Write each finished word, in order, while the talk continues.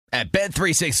At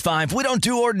Bet365, we don't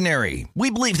do ordinary. We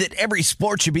believe that every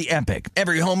sport should be epic.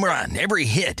 Every home run, every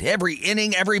hit, every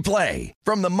inning, every play.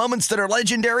 From the moments that are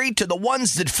legendary to the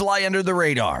ones that fly under the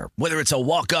radar. Whether it's a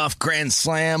walk-off grand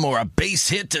slam or a base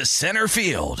hit to center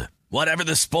field. Whatever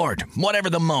the sport, whatever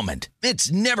the moment.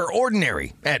 It's never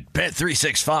ordinary at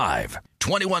Bet365.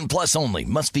 21 plus only.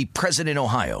 Must be present in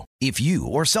Ohio. If you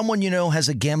or someone you know has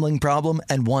a gambling problem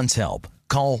and wants help,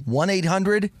 call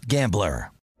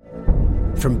 1-800-GAMBLER.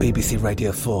 From BBC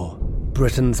Radio 4,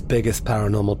 Britain's biggest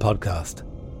paranormal podcast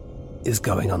is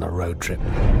going on a road trip.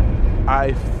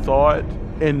 I thought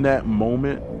in that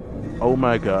moment, oh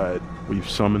my God, we've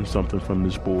summoned something from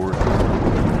this board.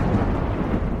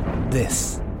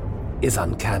 This is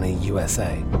Uncanny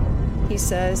USA. He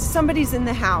says, somebody's in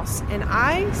the house, and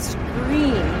I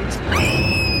screamed.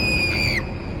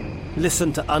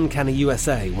 Listen to Uncanny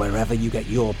USA wherever you get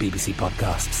your BBC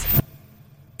podcasts,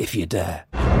 if you dare.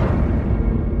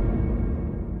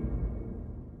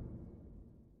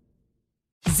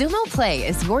 Xumo Play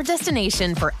is your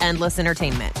destination for endless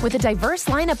entertainment. With a diverse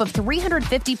lineup of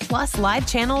 350-plus live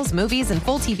channels, movies, and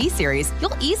full TV series,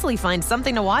 you'll easily find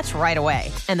something to watch right away.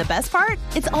 And the best part?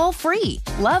 It's all free.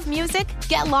 Love music?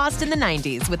 Get lost in the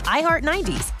 90s with iHeart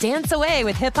 90s, dance away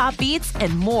with hip-hop beats,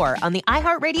 and more on the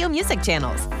iHeartRadio music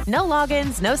channels. No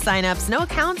logins, no signups, no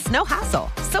accounts, no hassle.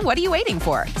 So what are you waiting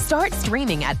for? Start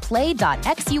streaming at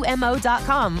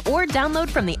play.xumo.com or download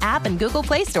from the app and Google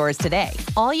Play stores today.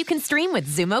 All you can stream with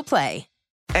Xumo Play.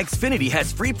 Xfinity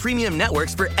has free premium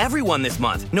networks for everyone this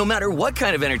month, no matter what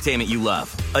kind of entertainment you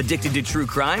love. Addicted to true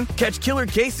crime? Catch killer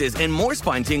cases and more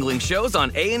spine-tingling shows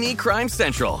on A&E Crime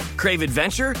Central. Crave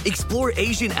adventure? Explore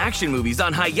Asian action movies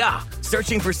on Hi-YAH.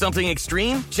 Searching for something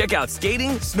extreme? Check out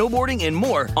skating, snowboarding, and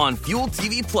more on Fuel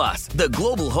TV Plus, the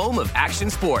global home of action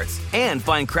sports. And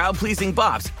find crowd-pleasing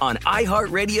bops on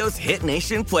iHeartRadio's Hit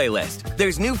Nation playlist.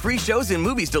 There's new free shows and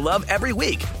movies to love every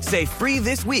week. Say free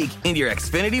this week in your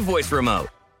Xfinity voice remote.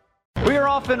 We are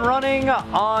off and running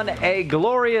on a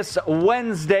glorious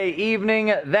Wednesday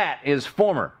evening. That is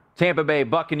former Tampa Bay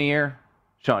Buccaneer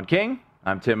Sean King.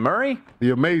 I'm Tim Murray.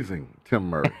 The amazing Tim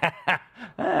Murray.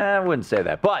 I wouldn't say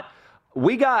that, but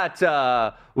we got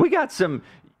some.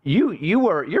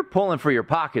 You're pulling for your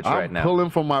pockets right now. I'm pulling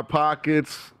for my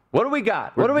pockets. What do we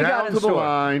got? What do we got in store?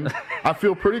 Down to the line. I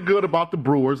feel pretty good about the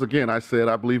Brewers. Again, I said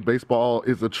I believe baseball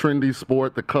is a trendy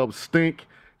sport. The Cubs stink.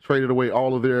 Traded away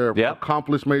all of their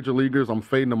accomplished major leaguers. I'm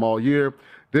fading them all year.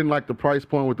 Didn't like the price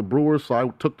point with the Brewers, so I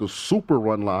took the super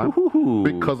run line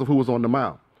because of who was on the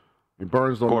mound.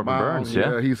 Burns on Corbin the mound. Burns,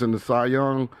 yeah. He's in the Cy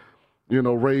Young,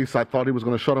 race. I thought he was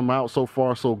going to shut him out. So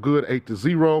far, so good.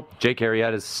 8-0. Jake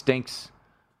Arrieta stinks.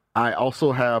 I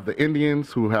also have the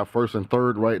Indians, who have first and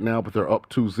third right now, but they're up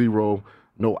 2-0.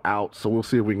 No outs, so we'll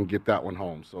see if we can get that one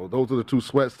home. So those are the two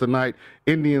sweats tonight.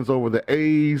 Indians over the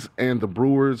A's and the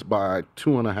Brewers by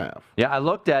 2.5. Yeah, I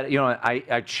looked at it.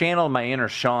 I channeled my inner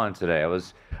Sean today. I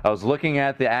was looking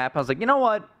at the app. I was like, you know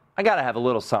what? I got to have a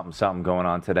little something going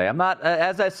on today. I'm not,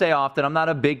 as I say often, I'm not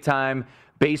a big-time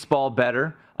baseball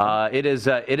bettor. It is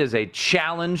a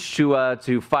challenge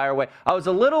to fire away. I was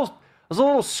a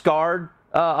little scarred.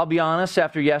 I'll be honest.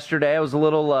 After yesterday, I was a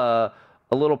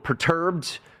little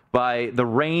perturbed by the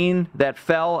rain that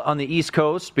fell on the East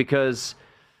Coast because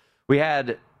I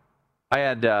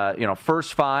had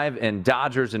first five and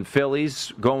Dodgers and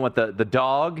Phillies going with the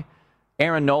dog.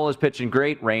 Aaron Nola's pitching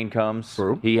great. Rain comes.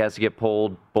 True. He has to get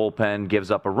pulled. Bullpen gives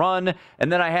up a run.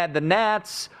 And then I had the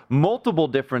Nats, multiple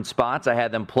different spots. I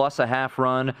had them plus a half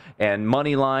run and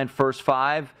money line first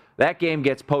five. That game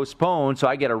gets postponed, so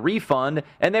I get a refund,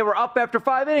 and they were up after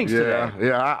 5 innings today.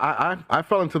 Yeah, I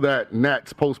fell into that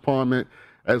Nats postponement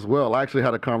as well. I actually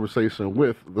had a conversation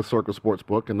with the Circa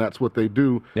Sportsbook, and that's what they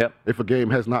do if a game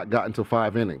has not gotten to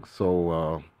 5 innings.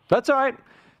 So that's all right.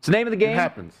 It's the name of the game. It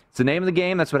happens. It's the name of the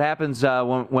game. That's what happens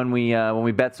when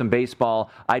we bet some baseball.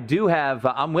 I do have.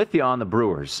 I'm with you on the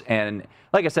Brewers, and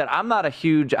like I said, I'm not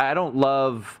I don't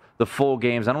love the full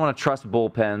games. I don't want to trust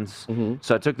bullpens. Mm-hmm.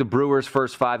 So I took the Brewers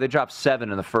first five. They dropped 7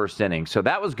 in the first inning, so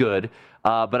that was good.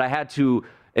 But I had to.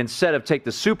 Instead of take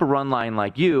the super run line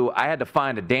like you, I had to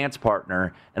find a dance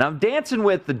partner. And I'm dancing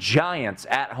with the Giants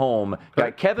at home.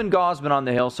 Got Kevin Gausman on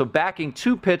the hill, so backing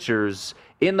 2 pitchers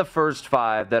in the first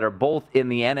 5 that are both in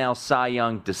the NL Cy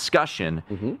Young discussion.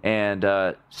 Mm-hmm. And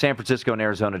San Francisco and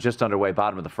Arizona just underway,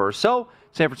 bottom of the first. So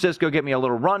San Francisco, get me a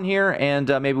little run here, and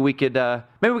maybe we could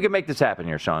make this happen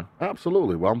here, Sean.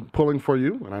 Absolutely. Well, I'm pulling for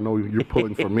you, and I know you're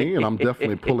pulling for me, and I'm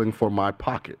definitely pulling for my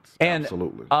pockets. And,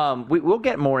 absolutely. We'll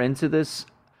get more into this.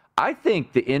 I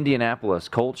think the Indianapolis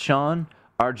Colts, Sean,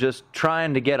 are just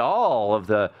trying to get all of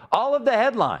the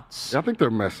headlines. I think they're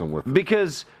messing with it.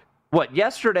 Because What,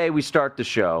 yesterday we start the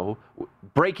show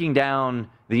breaking down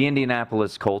the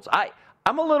Indianapolis Colts.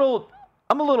 I'm a little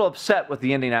upset with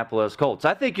the Indianapolis Colts.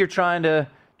 I think you're trying to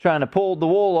pull the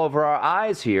wool over our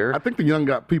eyes here. I think the young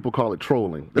people call it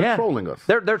trolling. They're trolling us.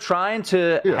 They're trying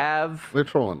to They're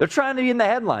trolling. They're trying to be in the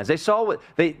headlines. They saw what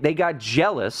they got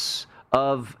jealous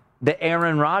of the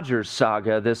Aaron Rodgers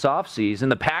saga this offseason.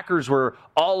 The Packers were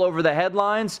all over the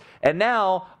headlines, and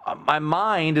now my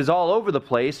mind is all over the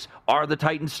place. Are the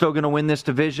Titans still going to win this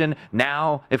division?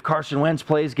 Now, if Carson Wentz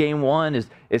plays game 1,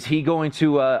 is he going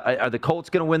to are the Colts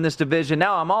going to win this division?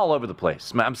 Now I'm all over the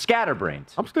place. I'm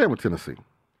scatterbrained. I'm staying with Tennessee.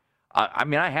 I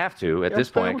mean, I have to at this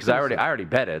point because I already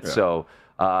bet it. Yeah. So,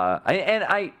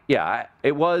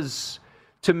 it was,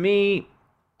 to me,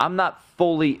 I'm not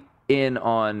fully in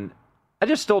on. I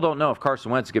just still don't know if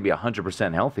Carson Wentz is going to be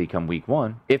 100% healthy come week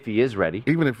 1, if he is ready.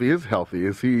 Even if he is healthy,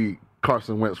 is he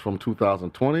Carson Wentz from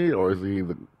 2020, or is he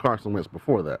the Carson Wentz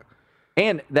before that?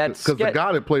 And that's because the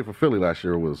guy that played for Philly last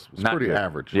year was pretty good.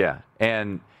 Average. Yeah,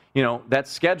 and that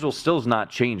schedule still is not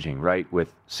changing, right?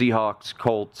 With Seahawks,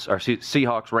 Colts, or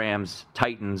Seahawks, Rams,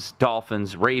 Titans,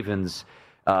 Dolphins, Ravens,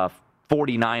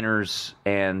 49ers,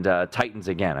 and Titans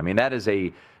again. I mean, that is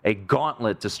a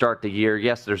gauntlet to start the year.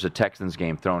 Yes, there's a Texans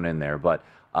game thrown in there, but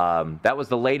that was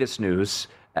the latest news.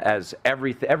 As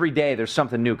every day, there's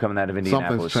something new coming out of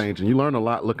Indianapolis. Something's changing. You learn a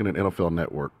lot looking at NFL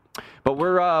Network. But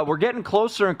we're getting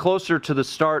closer and closer to the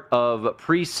start of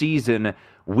preseason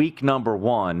week number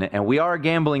 1, and we are a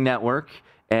gambling network,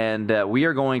 and we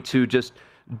are going to just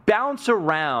bounce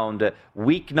around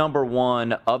week number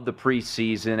 1 of the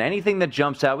preseason. Anything that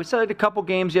jumps out. We saw a couple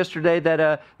games yesterday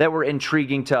that were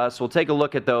intriguing to us. We'll take a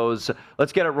look at those.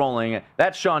 Let's get it rolling.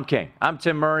 That's Sean King. I'm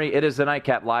Tim Murray. It is the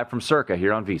Nightcap live from Circa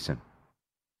here on VSiN.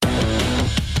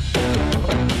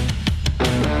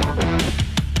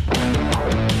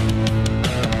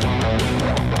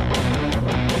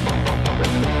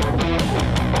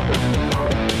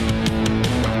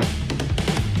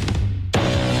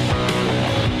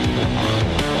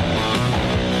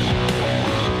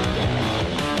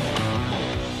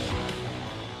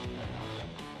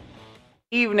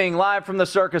 Evening, live from the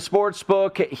Circa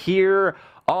Sportsbook here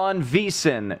on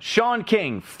VSiN. Sean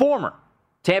King, former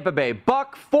Tampa Bay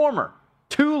Buck, former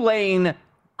Tulane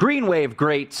Green Wave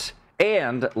great,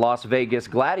 and Las Vegas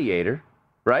Gladiator,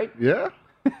 right? Yeah.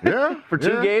 For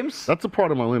 2 games? That's a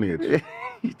part of my lineage.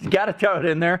 You got to throw it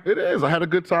in there. It is. I had a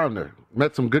good time there.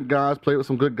 Met some good guys, played with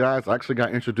some good guys. I actually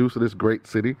got introduced to this great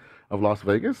city of Las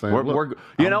Vegas. And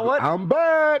you know what? I'm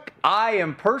back. I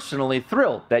am personally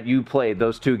thrilled that you played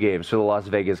those 2 games for the Las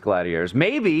Vegas Gladiators.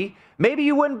 Maybe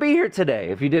you wouldn't be here today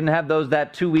if you didn't have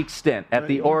that 2-week stint at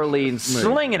the Orleans,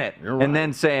 slinging it, right. And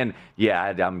then saying, "Yeah,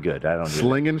 I'm good. I don't need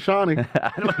slinging Shawnee.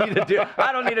 I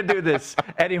don't need to do this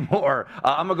anymore.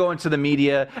 I'm gonna go into the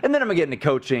media, and then I'm gonna get into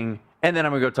coaching." And then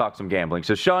I'm going to go talk some gambling.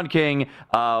 So Sean King,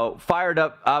 fired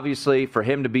up, obviously, for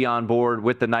him to be on board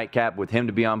with the Nightcap, with him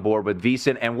to be on board with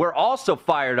VSiN. And we're also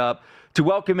fired up to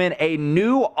welcome in a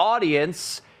new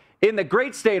audience in the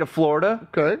great state of Florida.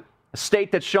 Okay. A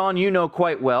state that, Sean, you know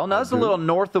quite well. Now, that's a little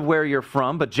north of where you're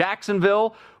from, but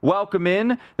Jacksonville, welcome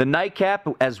in the Nightcap,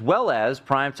 as well as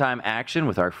primetime action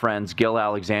with our friends Gil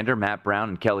Alexander, Matt Brown,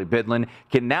 and Kelly Bidlin,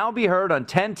 can now be heard on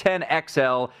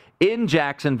 1010XL in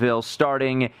Jacksonville,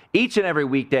 starting each and every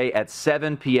weekday at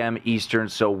 7 p.m. Eastern.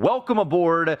 So welcome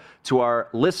aboard to our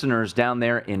listeners down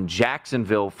there in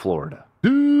Jacksonville, Florida.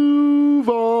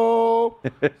 Duval.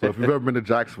 So if you've ever been to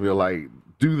Jacksonville,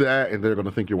 do that, and they're going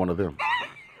to think you're one of them.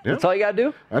 Yeah. That's all you got to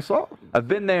do? That's all. I've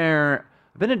been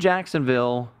to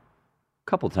Jacksonville a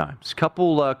couple times.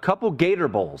 Couple Gator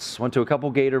Bowls. Went to a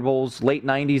couple Gator Bowls, late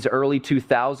 90s, early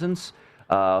 2000s.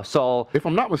 If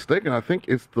I'm not mistaken, I think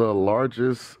it's the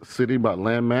largest city by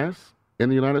landmass in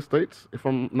the United States, if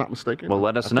I'm not mistaken. Well,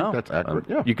 let us know. I think that's accurate.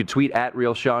 Yeah. You could tweet at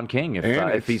Real Sean King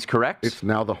if he's correct. It's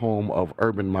now the home of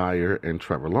Urban Meyer and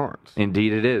Trevor Lawrence.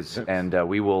 Indeed it is. Yes. And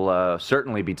we will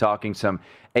certainly be talking some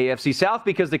AFC South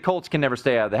because the Colts can never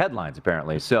stay out of the headlines,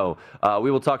 apparently. So we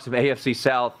will talk some AFC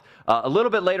South a little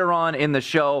bit later on in the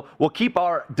show. We'll keep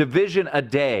our division a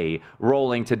day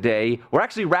rolling today. We're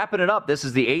actually wrapping it up. This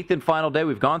is the 8th and final day.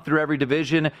 We've gone through every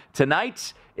division.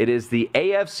 Tonight, it is the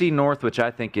AFC North, which I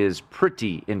think is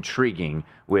pretty intriguing,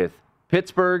 with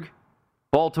Pittsburgh,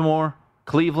 Baltimore,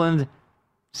 Cleveland,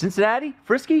 Cincinnati,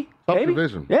 Frisky. Tough maybe?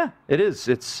 Division. Yeah, it is.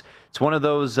 It's one of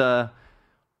those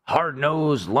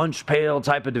hard-nosed, lunch pail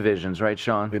type of divisions, right,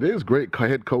 Sean? It is. Great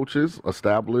head coaches,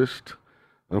 established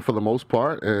for the most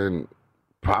part, and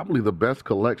probably the best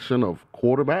collection of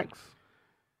quarterbacks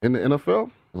in the NFL.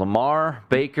 Lamar,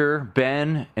 Baker,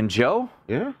 Ben, and Joe.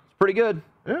 Yeah. It's pretty good.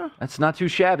 Yeah. That's not too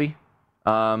shabby.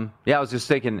 I was just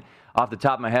thinking, off the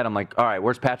top of my head, I'm like, all right,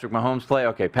 where's Patrick Mahomes play?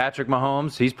 Okay, Patrick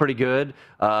Mahomes, he's pretty good.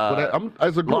 As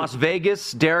a group, Las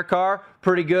Vegas, Derek Carr,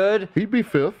 pretty good. He'd be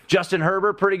fifth. Justin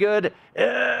Herbert, pretty good.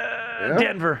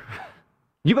 Denver.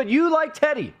 But you like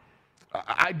Teddy.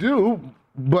 I do,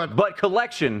 but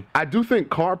collection. I do think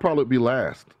Carr probably would be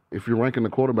last if you're ranking the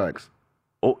quarterbacks.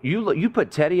 Oh, you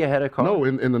put Teddy ahead of Carr? No,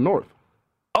 in the North.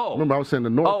 Oh. Remember, I was saying the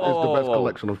North is the best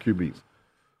collection of QBs.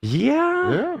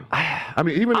 Yeah. I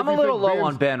mean, even I'm a little low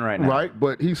on Ben right now. Right,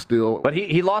 but he's still. But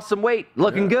he lost some weight,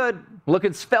 looking good,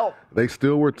 looking svelte. They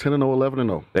still were 10-0,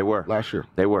 11-0. They were last year.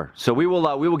 They were. So we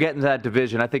will get into that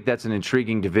division. I think that's an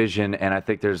intriguing division, and I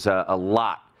think there's a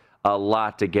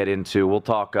lot to get into. We'll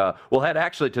talk. We'll head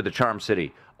actually to the Charm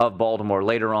City of Baltimore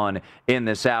later on in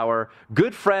this hour.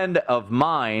 Good friend of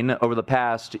mine over the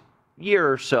past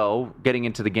year or so, getting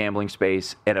into the gambling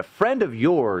space, and a friend of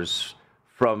yours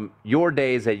from your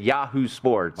days at Yahoo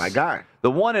Sports. My guy. The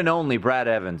one and only Brad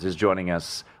Evans is joining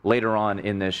us later on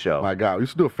in this show. My guy. We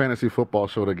used to do a fantasy football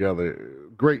show together.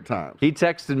 Great times. He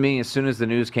texted me as soon as the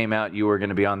news came out you were going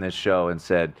to be on this show and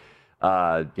said,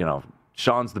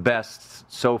 Sean's the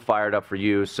best, so fired up for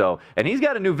you. And he's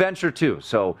got a new venture too.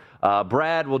 So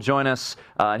Brad will join us,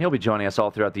 and he'll be joining us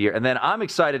all throughout the year. And then I'm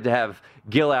excited to have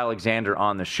Gil Alexander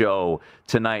on the show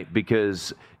tonight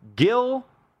because Gil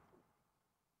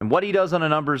and what he does on a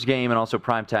numbers game and also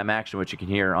primetime action, which you can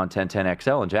hear on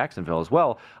 1010XL in Jacksonville as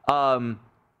well,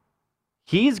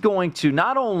 he's going to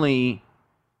not only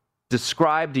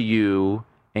describe to you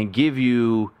and give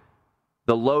you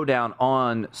the lowdown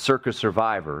on Circa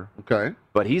Survivor. Okay.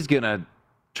 But he's going to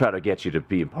try to get you to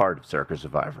be a part of Circa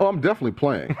Survivor. Oh, I'm definitely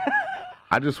playing.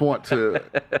 I just want to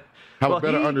have a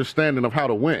better understanding of how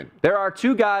to win. There are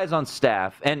two guys on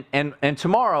staff, and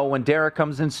tomorrow when Derek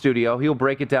comes in studio, he'll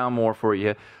break it down more for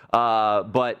you.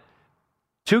 But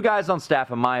two guys on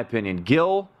staff, in my opinion,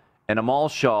 Gil and Amal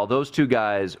Shaw, those two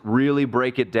guys really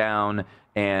break it down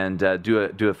and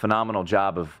do a phenomenal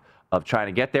job of trying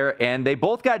to get there. And they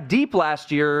both got deep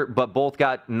last year, but both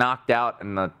got knocked out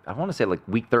in I want to say like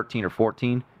week 13 or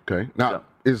 14. Okay. Now,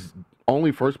 is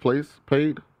only first place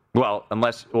paid? Well,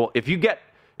 if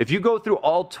you go through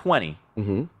all 20,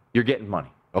 you're getting money.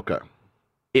 Okay.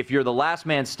 If you're the last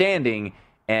man standing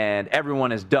and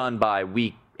everyone is done by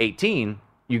week 18,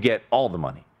 you get all the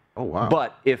money. Oh, wow.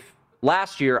 But if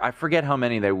last year, I forget how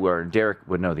many they were, Derek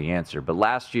would know the answer, but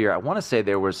last year, I want to say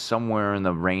there was somewhere in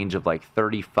the range of like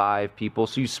 35 people,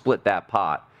 so you split that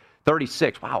pot.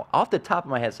 36. Wow, off the top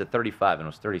of my head, it said 35, and it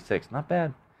was 36. Not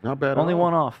bad. Not bad. Only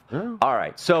one off. Yeah. All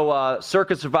right. So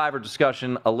Circa Survivor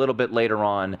discussion a little bit later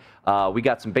on. We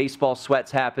got some baseball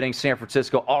sweats happening. San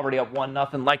Francisco already up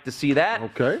 1-0. Like to see that.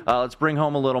 Okay. Let's bring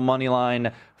home a little money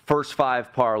line. First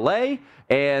five parlay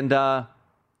and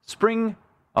spring.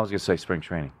 I was going to say spring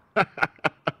training.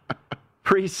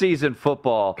 Preseason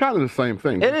football. Kind of the same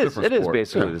thing. It is. It is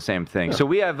basically the same thing. Yeah. So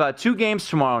we have two games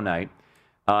tomorrow night.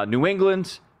 New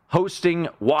England hosting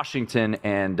Washington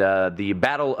and the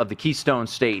Battle of the Keystone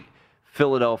State,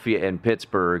 Philadelphia and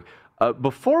Pittsburgh.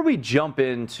 Before we jump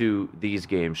into these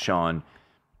games, Sean,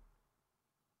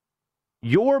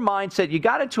 your mindset, you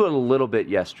got into it a little bit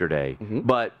yesterday,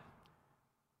 but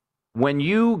when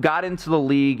you got into the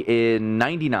league in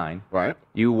 99, right,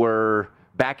 you were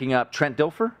backing up Trent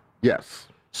Dilfer? Yes.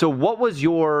 So what was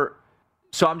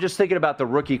so I'm just thinking about the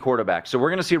rookie quarterback. So we're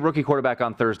going to see a rookie quarterback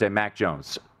on Thursday, Mac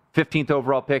Jones. 15th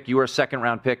overall pick. You were a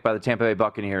second-round pick by the Tampa Bay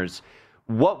Buccaneers.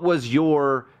 What was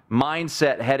your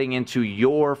mindset heading into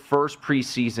your first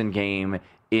preseason game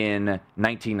in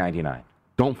 1999?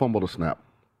 Don't fumble the snap.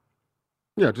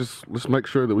 Yeah, just let's make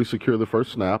sure that we secure the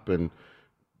first snap and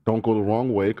don't go the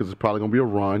wrong way because it's probably going to be a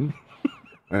run.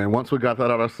 And once we got that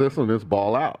out of our system, just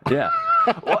ball out. Yeah.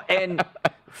 Well, and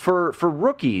for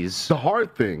rookies, the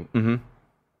hard thing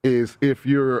is if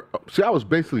you're – see, I was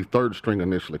basically third string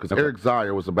initially because Eric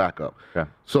Zaire was a backup. Okay.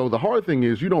 So the hard thing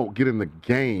is you don't get in the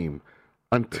game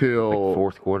until – like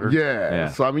fourth quarter?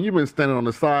 Yeah. So, I mean, you've been standing on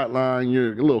the sideline.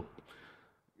 You're a little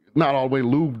 – not all the way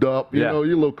lubed up. You know,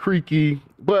 you're a little creaky.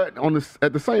 But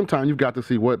at the same time, you've got to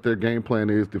see what their game plan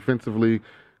is defensively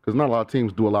because not a lot of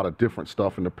teams do a lot of different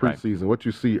stuff in the preseason. Right. What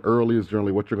you see early is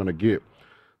generally what you're going to get.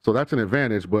 So that's an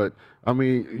advantage. But, I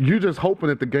mean, you're just hoping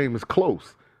that the game is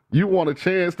close. You want a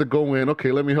chance to go in,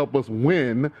 okay, let me help us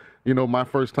win, my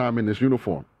first time in this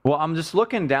uniform. Well, I'm just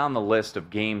looking down the list of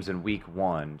games in week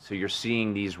one. So you're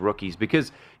seeing these rookies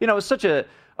because, it was such a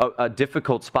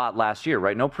difficult spot last year,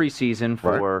 right? No preseason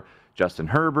for Justin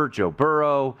Herbert, Joe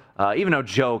Burrow, even though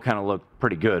Joe kind of looked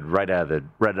pretty good right out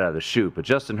of the chute. But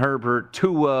Justin Herbert,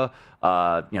 Tua,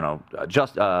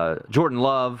 Jordan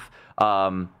Love,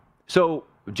 so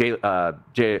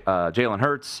Jalen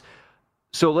Hurts.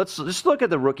 So let's just look at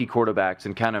the rookie quarterbacks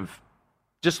and kind of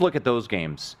just look at those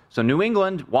games. So New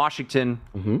England, Washington,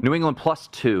 New England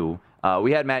 +2.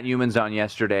 We had Matt Humans on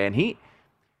yesterday, and he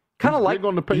kind of liked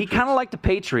the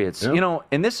Patriots. Yeah. You know,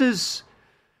 and this is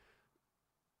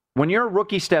when you're a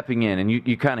rookie stepping in, and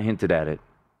you kind of hinted at it.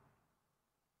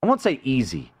 I won't say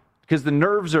easy because the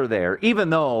nerves are there, even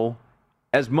though,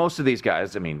 as most of these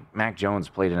guys, I mean, Mac Jones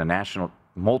played in a national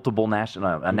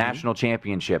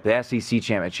championship, the SEC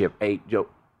championship,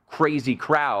 crazy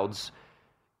crowds.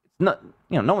 No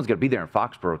one's going to be there in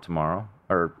Foxborough tomorrow,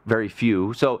 or very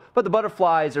few. So, but the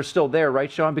butterflies are still there, right,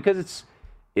 Sean? Because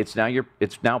it's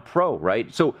now pro,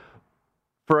 right? So,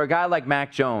 for a guy like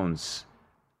Mac Jones,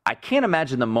 I can't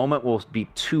imagine the moment will be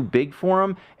too big for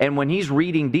him. And when he's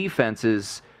reading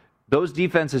defenses, those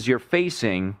defenses you're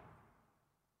facing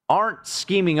aren't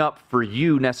scheming up for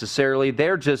you necessarily.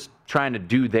 They're just trying to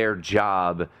do their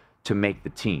job to make the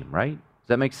team, right? Does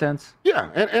that make sense? Yeah,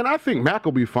 and I think Mac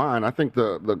will be fine. I think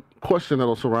the question that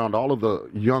will surround all of the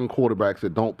young quarterbacks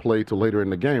that don't play till later in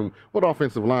the game, what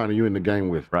offensive line are you in the game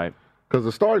with? Right. Because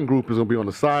the starting group is going to be on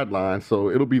the sideline, so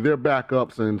it'll be their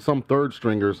backups and some third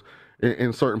stringers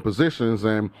in certain positions.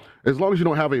 And as long as you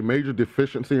don't have a major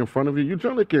deficiency in front of you, you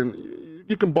generally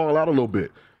can ball out a little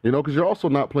bit. Because you're also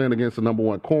not playing against the number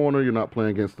one corner. You're not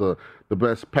playing against the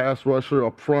best pass rusher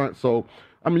up front. So,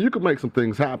 I mean, you could make some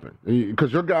things happen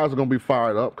because your guys are going to be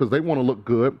fired up because they want to look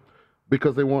good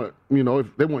because they want,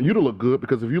 if they want you to look good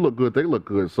because if you look good, they look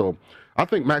good. So I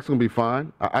think Mac's going to be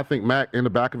fine. I think Mac, in the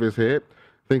back of his head,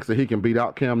 thinks that he can beat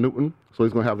out Cam Newton. So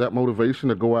he's going to have that motivation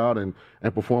to go out and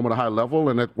perform at a high level.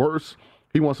 And at worst,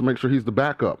 he wants to make sure he's the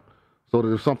backup so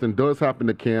that if something does happen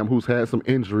to Cam, who's had some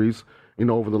injuries,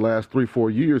 over the last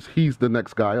 3-4 years, he's the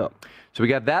next guy up. So we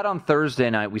got that on Thursday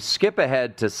night. We skip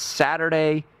ahead to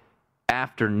Saturday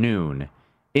afternoon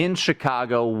in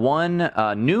Chicago. 1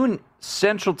 noon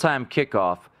Central Time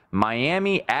kickoff.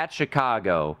 Miami at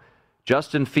Chicago.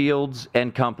 Justin Fields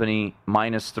and company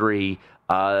 -3.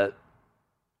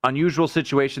 Unusual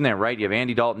situation there, right? You have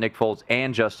Andy Dalton, Nick Foles,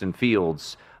 and Justin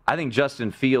Fields. I think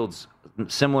Justin Fields,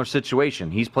 similar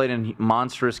situation. He's played in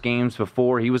monstrous games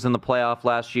before. He was in the playoff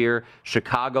last year.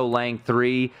 Chicago laying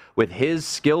 3 with his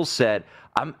skill set.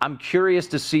 I'm curious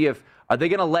to see are they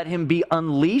going to let him be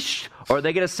unleashed, or are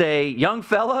they going to say, young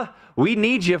fella, we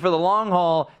need you for the long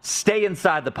haul. Stay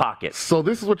inside the pocket. So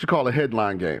this is what you call a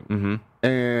headline game.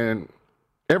 And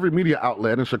every media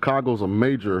outlet, and Chicago's a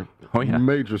major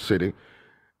city.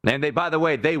 And by the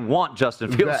way, they want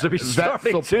Justin Fields to be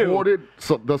starting that supported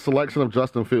the selection of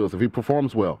Justin Fields. If he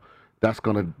performs well, that's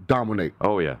going to dominate.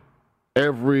 Oh, yeah.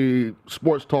 Every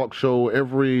sports talk show,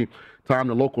 every time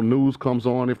the local news comes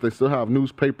on, if they still have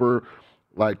newspaper,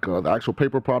 like the actual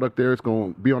paper product there, it's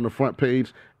going to be on the front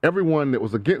page. Everyone that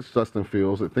was against Justin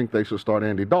Fields that think they should start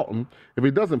Andy Dalton, if he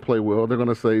doesn't play well, they're going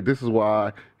to say this is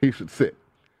why he should sit.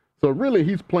 So really,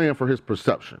 he's playing for his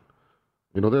perception.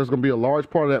 There's going to be a large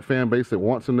part of that fan base that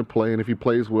wants him to play, and if he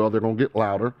plays well, they're going to get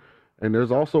louder. And there's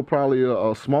also probably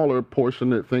a smaller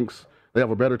portion that thinks they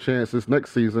have a better chance this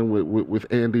next season with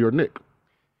Andy or Nick.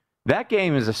 That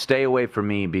game is a stay away for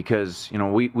me because,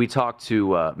 we talked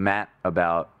to Matt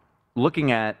about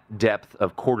looking at depth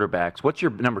of quarterbacks. What's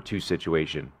your number 2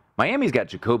 situation? Miami's got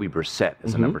Jacoby Brissett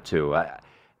as a number 2.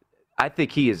 I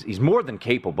think he's more than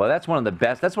capable. That's one of the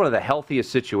best. That's one of the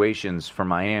healthiest situations for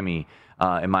Miami,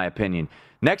 in my opinion.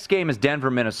 Next game is Denver,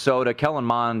 Minnesota. Kellen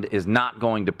Mond is not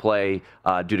going to play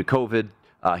due to COVID.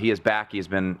 He is back. He has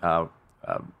been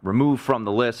removed from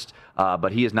the list,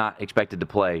 but he is not expected to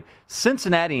play.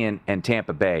 Cincinnati and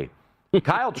Tampa Bay.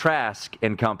 Kyle Trask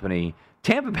and company.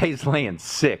 Tampa Bay's laying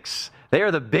 6. They are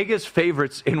the biggest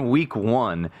favorites in week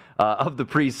 1 of the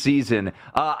preseason.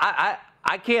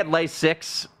 I can't lay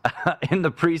 6 in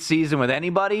the preseason with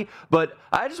anybody, but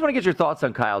I just want to get your thoughts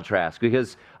on Kyle Trask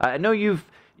because I know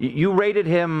you rated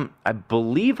him, I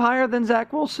believe, higher than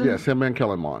Zach Wilson. Yes, him and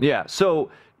Kellen Mond. Yeah, so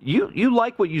you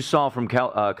like what you saw from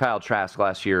Kyle Trask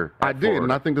last year? I did,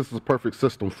 and I think this is a perfect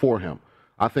system for him.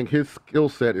 I think his skill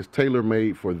set is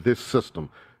tailor-made for this system,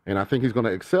 and I think he's going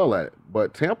to excel at it.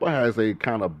 But Tampa has a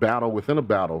kind of battle within a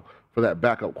battle for that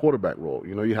backup quarterback role.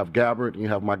 You have Gabbert, and you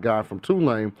have my guy from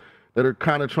Tulane that are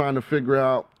kind of trying to figure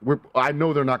out, I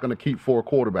know they're not going to keep 4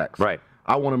 quarterbacks. Right.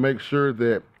 I want to make sure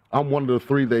that I'm one of the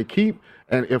 3 they keep,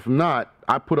 and if not,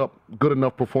 I put up good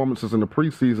enough performances in the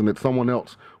preseason that someone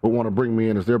else would want to bring me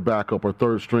in as their backup or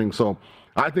third string. So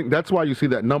I think that's why you see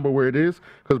that number where it is,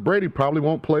 because Brady probably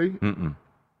won't play.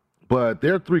 But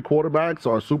their 3 quarterbacks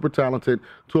are super talented.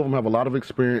 2 of them have a lot of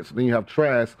experience. Then you have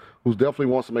Trask, who definitely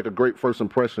wants to make a great first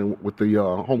impression with the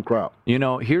home crowd.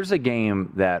 Here's a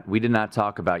game that we did not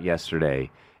talk about yesterday,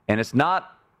 and it's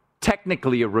not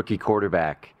technically a rookie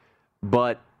quarterback,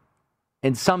 but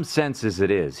in some senses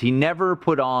it is. He never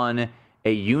put on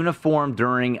a uniform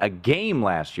during a game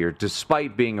last year,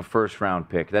 despite being a first-round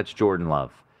pick. That's Jordan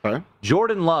Love. Okay.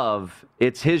 Jordan Love,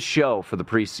 it's his show for the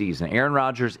preseason. Aaron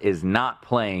Rodgers is not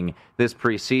playing this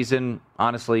preseason.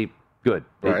 Honestly, good.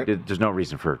 Right. There's no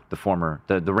reason for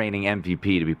the reigning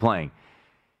MVP to be playing.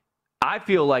 I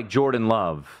feel like Jordan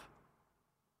Love,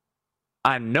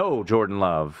 I know Jordan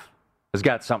Love has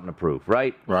got something to prove,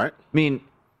 right? Right. I mean,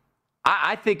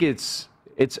 I think it's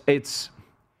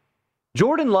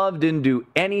Jordan Love didn't do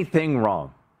anything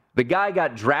wrong. The guy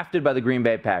got drafted by the Green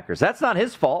Bay Packers. That's not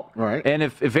his fault. Right. And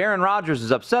if Aaron Rodgers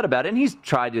is upset about it, and he's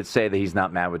tried to say that he's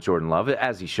not mad with Jordan Love,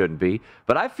 as he shouldn't be,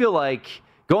 but I feel like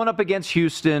going up against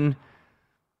Houston,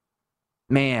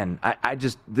 man, I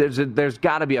just there's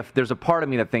a part of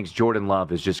me that thinks Jordan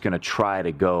Love is just going to try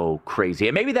to go crazy.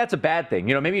 And maybe that's a bad thing.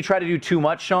 You know, maybe you try to do too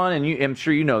much, Sean, and I'm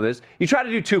sure you know this. You try to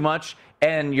do too much,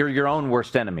 and you're your own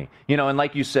worst enemy. You know, and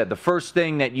like you said, the first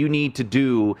thing that you need to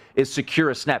do is secure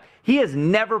a snap. He has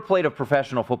never played a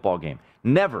professional football game.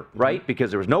 Never, right?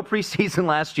 Because there was no preseason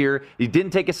last year. He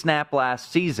didn't take a snap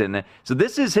last season. So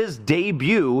this is his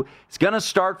debut. He's going to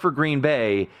start for Green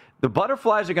Bay. The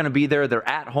Butterflies are going to be there. They're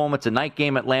at home. It's a night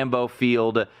game at Lambeau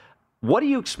Field. What do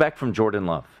you expect from Jordan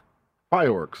Love?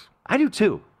 Fireworks. I do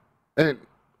too. And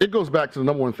it goes back to the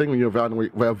number one thing when you're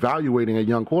evaluating a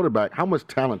young quarterback. How much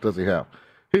talent does he have?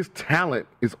 His talent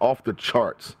is off the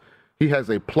charts. He has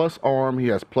a plus arm. He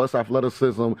has plus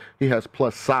athleticism. He has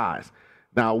plus size.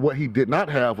 Now, what he did not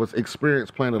have was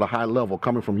experience playing at a high level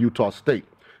coming from Utah State.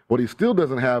 What he still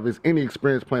doesn't have is any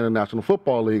experience playing in the National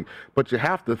Football League. But you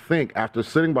have to think, after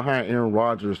sitting behind Aaron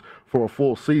Rodgers for a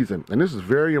full season, and this is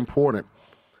very important,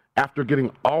 after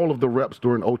getting all of the reps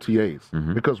during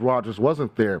OTAs, because Rodgers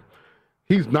wasn't there,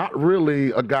 he's not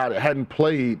really a guy that hadn't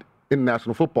played in the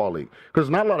National Football League. Because there's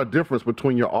not a lot of difference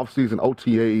between your offseason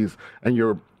OTAs and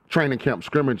your training camp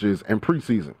scrimmages and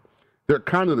preseason. They're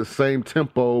kind of the same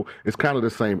tempo. It's kind of the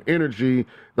same energy.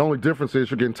 The only difference is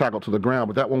you're getting tackled to the ground,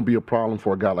 but that won't be a problem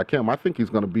for a guy like him. I think he's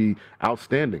going to be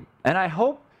outstanding. And I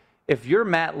hope if you're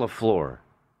Matt LaFleur,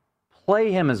 play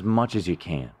him as much as you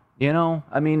can. You know,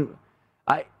 I mean,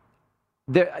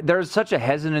 there's such a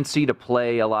hesitancy to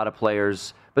play a lot of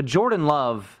players, but Jordan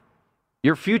Love,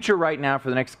 your future right now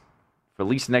for at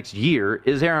least the next year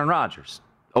is Aaron Rodgers.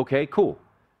 Okay, cool.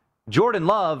 Jordan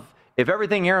Love, if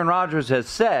everything Aaron Rodgers has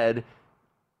said,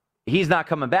 he's not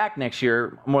coming back next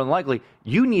year, more than likely,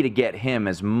 you need to get him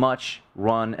as much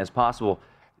run as possible.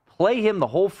 Play him the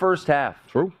whole first half.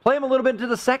 True. Play him a little bit into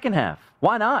the second half.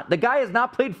 Why not? The guy has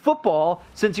not played football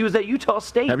since he was at Utah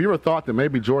State. Have you ever thought that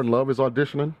maybe Jordan Love is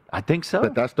auditioning? I think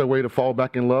so. That's their way to fall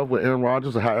back in love with Aaron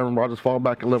Rodgers, or how Aaron Rodgers fall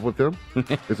back in love with them?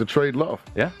 It's a trade love.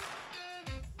 Yeah.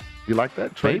 You like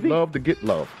that? Trade Maybe. love to get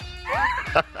love.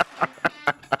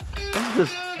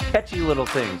 Just catchy little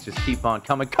things just keep on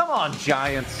coming. Come on,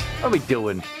 Giants. What are we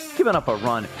doing? Giving up a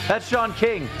run. That's Sean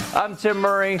King. I'm Tim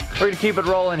Murray. We're going to keep it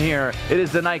rolling here. It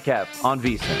is the Nightcap on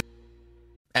VSiN.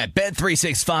 At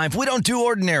Bet365, we don't do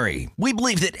ordinary. We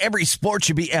believe that every sport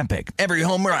should be epic. Every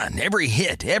home run, every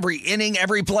hit, every inning,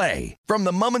 every play. From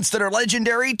the moments that are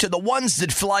legendary to the ones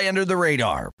that fly under the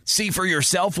radar. See for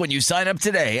yourself when you sign up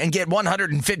today and get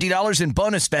 $150 in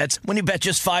bonus bets when you bet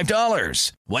just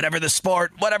 $5. Whatever the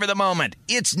sport, whatever the moment,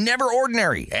 it's never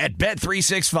ordinary at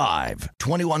Bet365.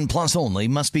 21 plus only.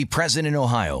 Must be present in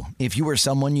Ohio. If you or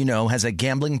someone you know has a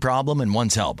gambling problem and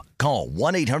wants help, call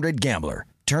 1-800-GAMBLER.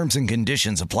 Terms and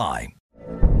conditions apply.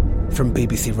 From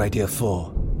BBC Radio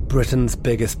 4, Britain's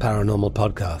biggest paranormal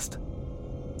podcast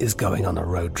is going on a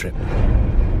road trip.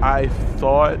 I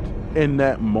thought in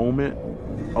that moment,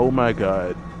 oh my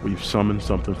God, we've summoned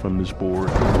something from this board.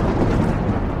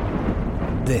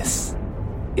 This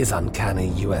is Uncanny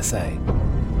USA.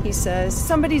 He says,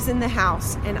 somebody's in the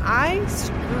house, and I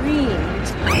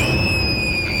screamed.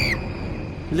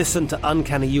 Listen to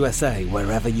Uncanny USA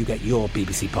wherever you get your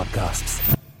BBC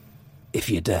podcasts, if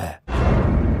you dare.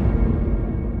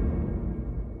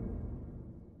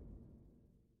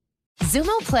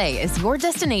 Xumo Play is your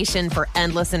destination for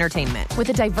endless entertainment. With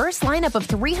a diverse lineup of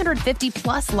 350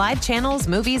 plus live channels,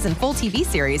 movies, and full TV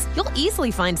series, you'll easily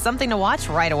find something to watch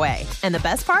right away. And the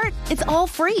best part? It's all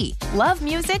free. Love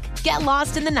music? Get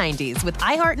lost in the 90s with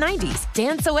iHeart 90s,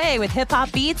 dance away with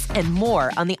hip-hop beats, and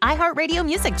more on the iHeartRadio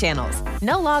music channels.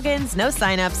 No logins, no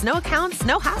signups, no accounts,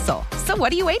 no hassle. So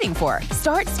what are you waiting for?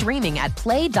 Start streaming at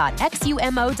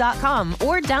play.xumo.com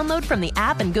or download from the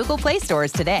app and Google Play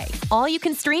stores today. All you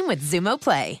can stream with Xumo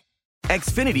Play.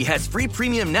 Xfinity has free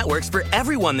premium networks for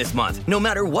everyone this month, no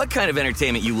matter what kind of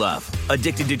entertainment you love.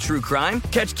 Addicted to true crime?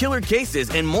 Catch killer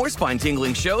cases and more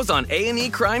spine-tingling shows on A&E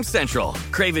Crime Central.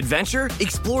 Crave adventure?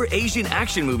 Explore Asian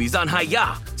action movies on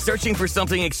Hi-Ya. Searching for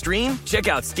something extreme? Check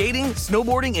out skating,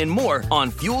 snowboarding, and more on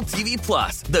Fuel TV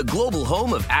Plus, the global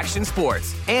home of action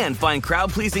sports. And find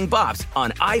crowd-pleasing bops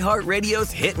on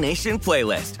iHeartRadio's Hit Nation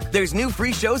playlist. There's new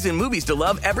free shows and movies to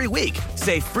love every week.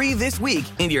 Say free this week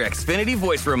in your Xfinity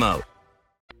voice remote.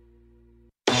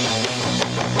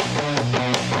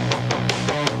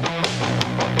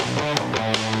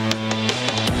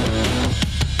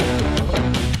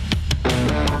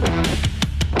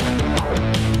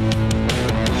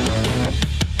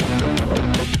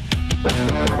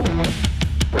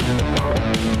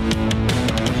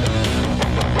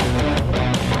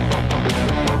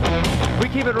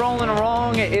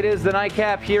 It is the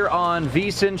Nightcap here on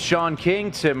VSiN. Sean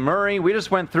King, Tim Murray. We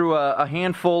just went through a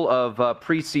handful of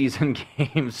preseason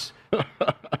games.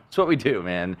 It's what we do,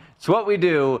 man. It's what we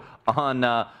do on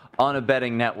a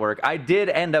betting network. I did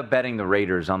end up betting the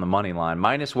Raiders on the money line,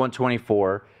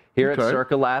 -124 here at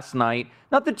Circa last night.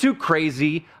 Nothing too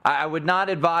crazy. I would not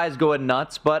advise going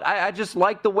nuts, but I just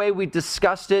like the way we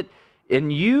discussed it.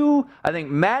 And I think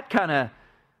Matt kind of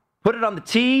put it on the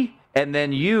tee. And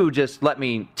then you just let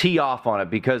me tee off on it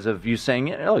because of you saying,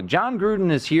 look, John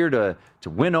Gruden is here to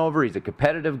win over. He's a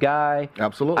competitive guy.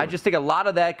 Absolutely. I just think a lot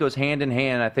of that goes hand in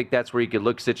hand. I think that's where you could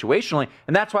look situationally.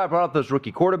 And that's why I brought up those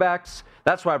rookie quarterbacks.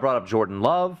 That's why I brought up Jordan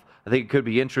Love. I think it could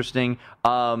be interesting.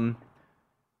 And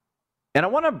I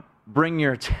want to bring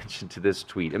your attention to this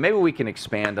tweet. And maybe we can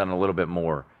expand on it a little bit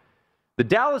more. The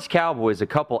Dallas Cowboys a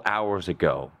couple hours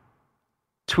ago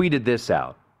tweeted this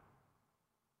out.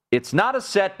 It's not a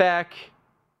setback,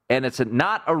 and it's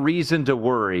not a reason to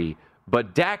worry,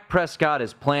 but Dak Prescott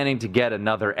is planning to get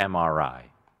another MRI.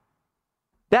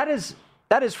 That is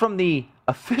from the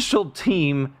official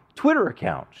team Twitter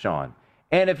account, Sean.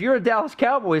 And if you're a Dallas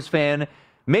Cowboys fan,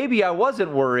 maybe I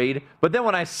wasn't worried, but then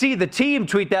when I see the team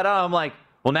tweet that out, I'm like,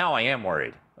 well, now I am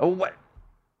worried. Oh, what?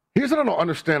 Here's what I don't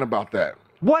understand about that.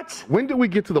 What? When did we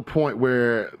get to the point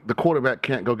where the quarterback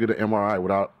can't go get an MRI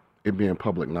without it being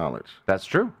public knowledge? That's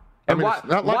true. I mean, it's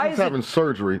not like he's having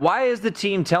surgery. Why is the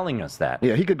team telling us that?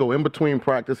 Yeah, he could go in between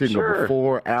practice. He can go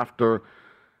before, after,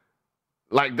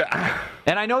 like that.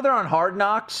 And I know they're on Hard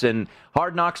Knocks, and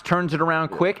Hard Knocks turns it around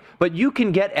quick, but you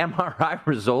can get MRI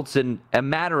results in a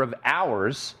matter of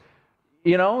hours,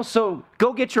 So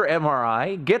go get your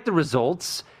MRI, get the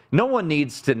results. No one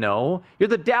needs to know. You're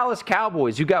the Dallas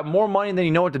Cowboys. You got more money than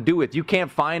you know what to do with. You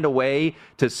can't find a way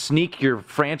to sneak your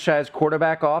franchise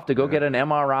quarterback off to go get an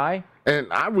MRI? And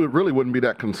I really wouldn't be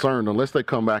that concerned unless they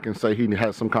come back and say he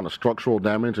has some kind of structural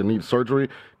damage and needs surgery,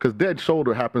 because dead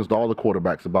shoulder happens to all the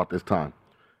quarterbacks about this time.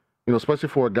 Especially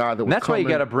for a guy that was that's why you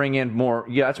got to bring in more.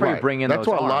 Yeah, that's why you bring in those arms.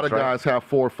 That's why a lot of guys have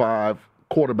 4 or 5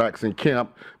 quarterbacks in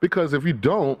camp, because if you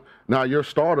don't, now your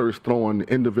starter is throwing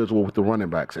individual with the running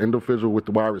backs, individual with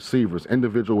the wide receivers,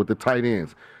 individual with the tight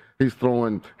ends. He's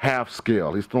throwing half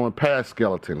scale. He's throwing pass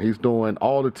skeleton. He's doing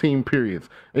all the team periods.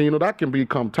 And, that can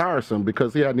become tiresome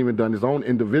because he hadn't even done his own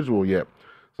individual yet.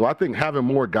 So I think having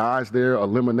more guys there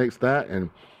eliminates that.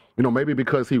 And, maybe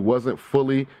because he wasn't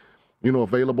fully,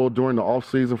 available during the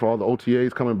offseason for all the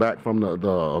OTAs coming back from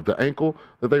the ankle,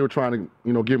 that they were trying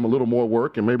to, give him a little more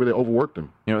work, and maybe they overworked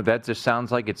him. That just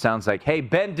sounds like, hey,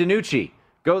 Ben DiNucci.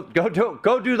 Go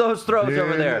do those throws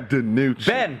over there. DiNucci.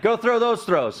 Ben, go throw those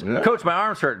throws. Yeah. Coach, my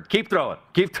arm's hurt. Keep throwing.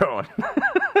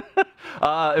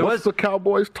 What's the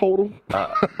Cowboys total?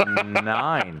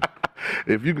 9.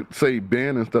 If you could say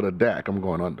Ben instead of Dak, I'm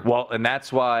going under. Well, and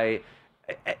that's why,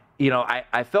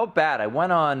 I felt bad. I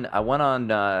went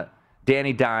on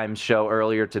Danny Dimes' show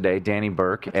earlier today, Danny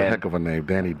Burke. That's a heck of a name,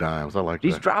 Danny Dimes. I like that.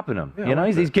 He's dropping them. Yeah,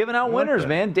 he's giving out winners,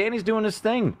 man. Danny's doing his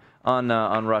thing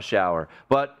on Rush Hour.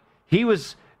 But he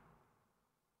was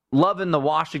loving the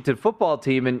Washington football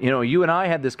team. And, you and I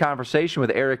had this conversation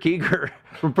with Eric Eager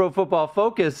from Pro Football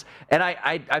Focus, and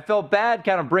I felt bad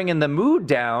kind of bringing the mood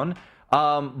down.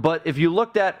 But if you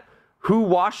looked at who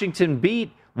Washington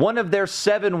beat, one of their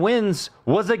 7 wins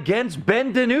was against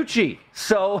Ben DiNucci.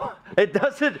 So it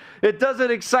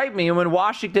doesn't excite me. And when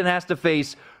Washington has to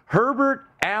face Herbert,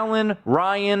 Allen,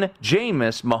 Ryan,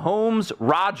 Jameis, Mahomes,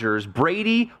 Rodgers,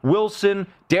 Brady, Wilson,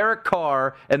 Derek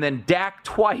Carr, and then Dak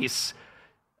twice,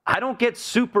 I don't get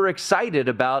super excited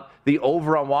about the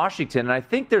over on Washington. And I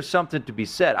think there's something to be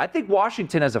said. I think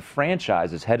Washington as a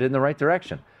franchise is headed in the right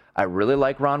direction. I really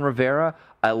like Ron Rivera.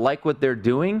 I like what they're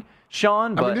doing,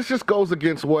 Sean. But this just goes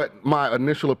against what my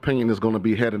initial opinion is going to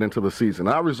be headed into the season.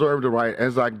 I reserve the right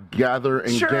as I gather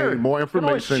and gain more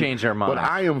information. Change our mind. But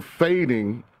I am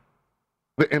fading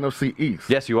the NFC East.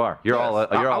 Yes, you are. You're all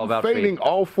about fate. I'm fading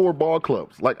all 4 ball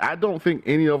clubs. Like, I don't think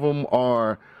any of them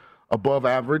are above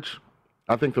average.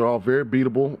 I think they're all very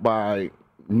beatable by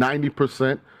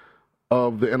 90%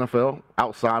 of the NFL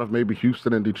outside of maybe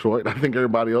Houston and Detroit. I think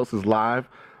everybody else is live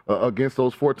against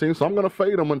those 4 teams. So I'm going to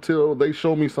fade them until they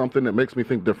show me something that makes me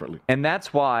think differently. And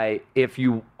that's why if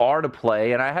you are to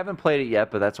play, and I haven't played it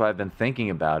yet, but that's why I've been thinking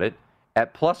about it,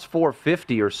 at plus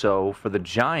 450 or so for the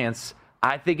Giants,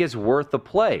 I think it's worth the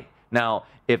play. Now,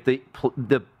 if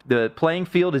the playing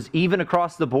field is even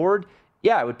across the board,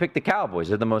 yeah, I would pick the Cowboys.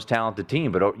 They're the most talented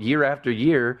team. But year after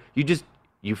year,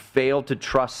 you fail to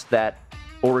trust that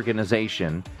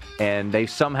organization, and they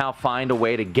somehow find a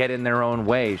way to get in their own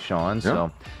way, Sean. Yeah.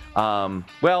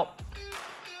 So,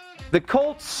 the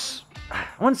Colts, I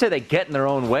wouldn't say they get in their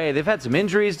own way. They've had some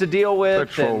injuries to deal with.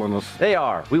 They're trolling us. They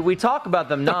are. We talk about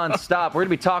them nonstop. We're going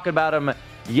to be talking about them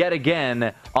yet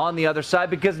again on the other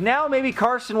side, because now maybe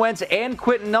Carson Wentz and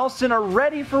Quentin Nelson are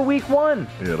ready for week 1.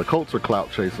 Yeah, the Colts are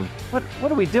clout chasing.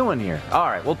 What are we doing here? All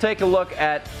right, we'll take a look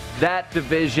at that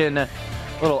division,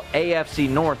 little AFC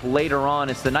North later on.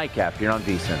 It's the Nightcap here on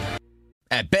VSiN.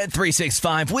 At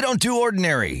Bet365, we don't do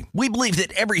ordinary. We believe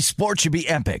that every sport should be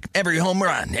epic. Every home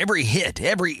run, every hit,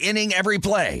 every inning, every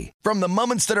play. From the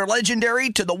moments that are legendary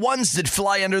to the ones that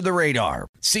fly under the radar.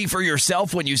 See for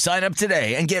yourself when you sign up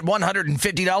today and get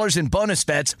 $150 in bonus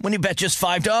bets when you bet just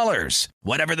 $5.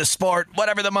 Whatever the sport,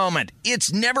 whatever the moment,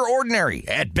 it's never ordinary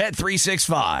at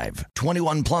Bet365.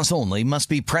 21 plus only. Must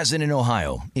be present in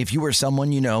Ohio. If you or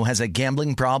someone you know has a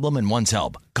gambling problem and wants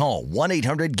help, call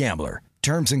 1-800-GAMBLER.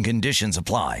 Terms and conditions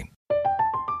apply.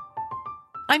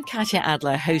 I'm Katya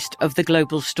Adler, host of The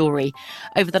Global Story.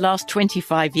 Over the last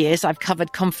 25 years, I've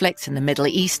covered conflicts in the Middle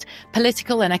East,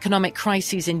 political and economic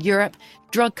crises in Europe,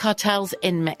 drug cartels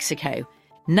in Mexico.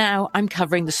 Now I'm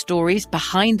covering the stories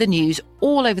behind the news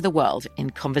all over the world in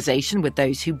conversation with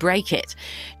those who break it.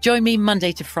 Join me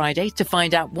Monday to Friday to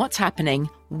find out what's happening,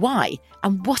 why,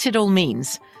 and what it all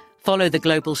means. Follow The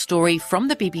Global Story from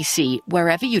the BBC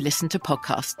wherever you listen to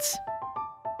podcasts.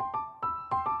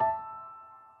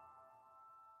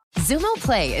 Xumo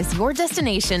Play is your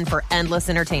destination for endless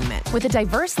entertainment. With a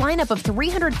diverse lineup of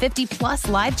 350 plus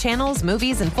live channels,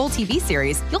 movies, and full TV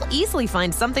series, you'll easily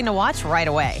find something to watch right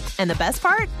away. And the best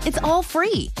part? It's all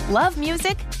free. Love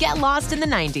music? Get lost in the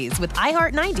 90s with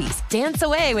iHeart 90s. Dance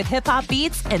away with hip-hop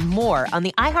beats and more on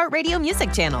the iHeartRadio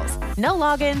music channels. No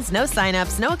logins, no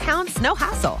signups, no accounts, no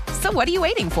hassle. So what are you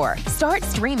waiting for? Start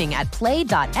streaming at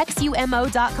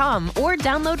play.xumo.com or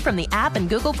download from the app and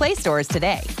Google Play stores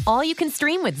today. All you can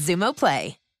stream with Xumo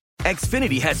Play.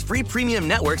 Xfinity has free premium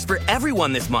networks for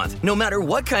everyone this month, no matter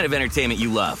what kind of entertainment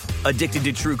you love. Addicted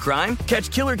to true crime? Catch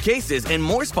killer cases and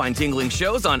more spine-tingling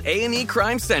shows on A&E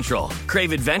Crime Central.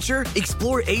 Crave adventure?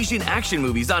 Explore Asian action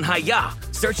movies on Hi-YAH.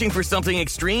 Searching for something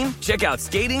extreme? Check out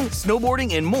skating,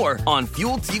 snowboarding, and more on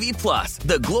Fuel TV Plus,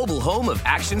 the global home of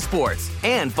action sports.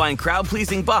 And find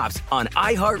crowd-pleasing bops on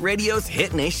iHeartRadio's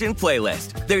Hit Nation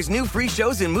playlist. There's new free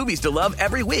shows and movies to love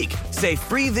every week. Say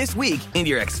free this week in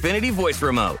your Xfinity voice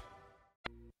remote.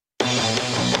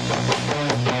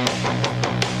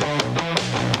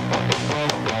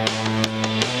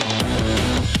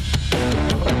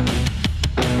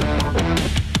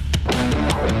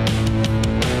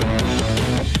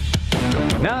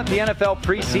 Now that the NFL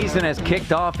preseason has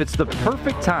kicked off, it's the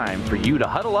perfect time for you to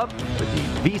huddle up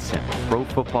with the VSiN Pro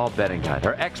Football Betting Guide.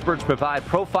 Our experts provide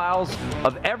profiles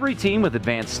of every team with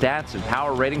advanced stats and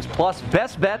power ratings, plus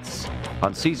best bets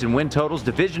on season win totals,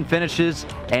 division finishes,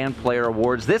 and player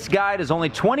awards. This guide is only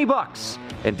 $20,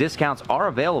 and discounts are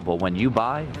available when you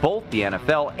buy both the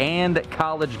NFL and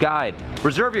college guide.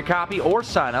 Reserve your copy or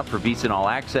sign up for VSiN All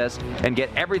Access and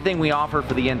get everything we offer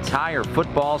for the entire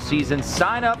football season.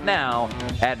 Sign up now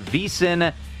at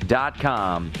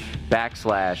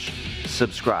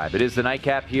VSiN.com/subscribe. It is the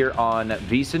Nightcap here on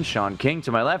VSiN. Sean King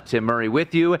to my left, Tim Murray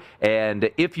with you. And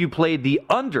if you played the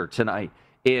under tonight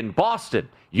in Boston,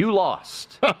 you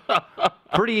lost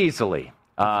pretty easily.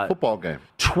 Football game.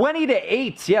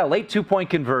 20-8. Yeah, late 2-point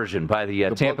conversion by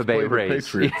the Tampa Bay Rays.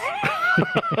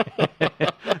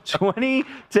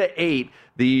 20-8.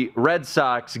 The Red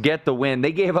Sox get the win.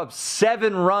 They gave up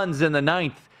 7 runs in the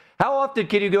ninth. How often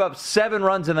can you give up 7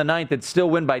 runs in the ninth and still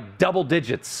win by double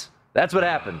digits? That's what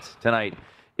happened tonight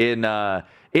in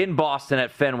Boston at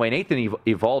Fenway. Nathan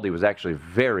Eovaldi was actually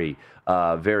very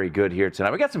good here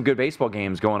tonight. We got some good baseball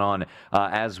games going on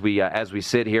as we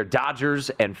sit here.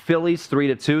 Dodgers and Phillies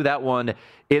 3-2. That one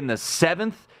in the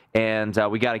 7th. And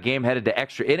we got a game headed to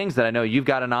extra innings that I know you've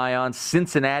got an eye on.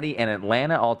 Cincinnati and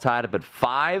Atlanta all tied up at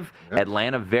 5. Yep.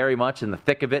 Atlanta very much in the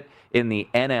thick of it in the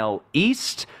NL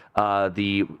East.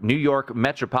 The New York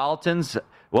Metropolitans,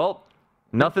 well,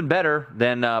 nothing better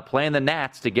than playing the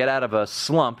Nats to get out of a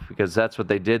slump, because that's what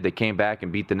they did. They came back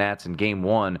and beat the Nats in Game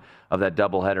 1 of that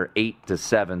doubleheader,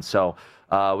 8-7. So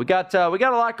we got a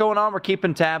lot going on. We're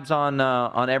keeping tabs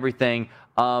on everything.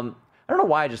 I don't know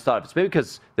why I just thought of it. It's maybe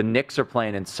because the Knicks are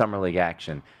playing in Summer League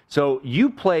action. So you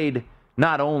played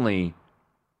not only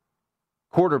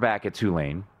quarterback at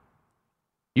Tulane,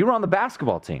 you were on the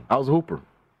basketball team. I was a hooper.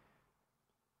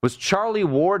 Was Charlie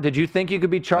Ward? Did you think you could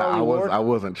be Charlie Ward? I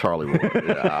wasn't Charlie Ward.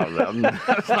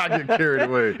 Let's not get carried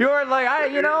away. You weren't like,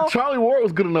 Charlie Ward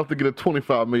was good enough to get a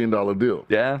 $25 million deal.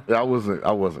 Yeah. I wasn't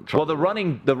Charlie. Well,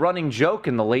 the running joke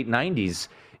in the late 90s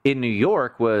in New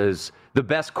York was the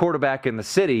best quarterback in the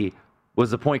city was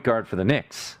the point guard for the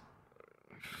Knicks.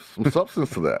 Some substance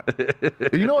to that.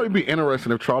 You know, it'd be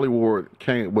interesting if Charlie Ward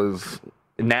was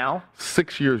now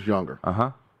 6 years younger.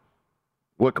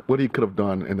 What he could have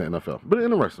done in the NFL. But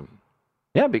interesting.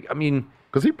 Yeah, I mean,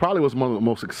 because he probably was one of the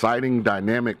most exciting,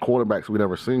 dynamic quarterbacks we'd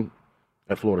ever seen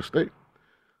at Florida State.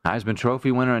 Heisman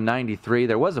Trophy winner in '93.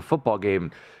 There was a football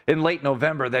game in late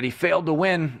November that he failed to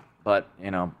win. But,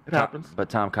 it happens.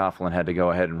 But Tom Coughlin had to go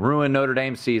ahead and ruin Notre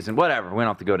Dame's season. Whatever. We don't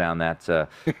have to go down that.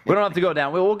 We don't have to go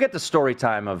down. We'll get to story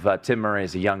time of Tim Murray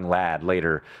as a young lad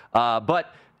later.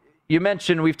 But you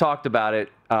mentioned, we've talked about it.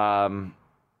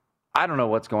 I don't know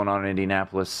what's going on in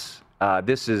Indianapolis.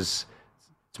 It's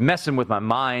messing with my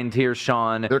mind here,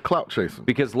 Sean. They're clout chasing.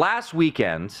 Because last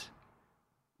weekend,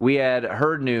 we had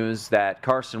heard news that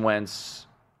Carson Wentz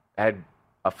had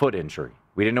a foot injury.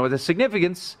 We didn't know the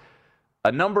significance.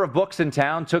 A number of books in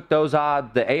town took those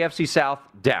odds, the AFC South,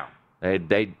 down.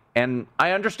 And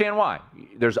I understand why.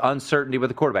 There's uncertainty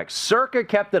with the quarterback. Circa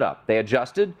kept it up. They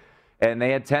adjusted, and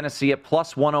they had Tennessee at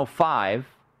plus 105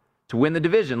 to win the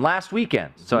division last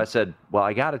weekend. So I said, well,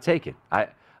 I got to take it. I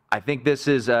think this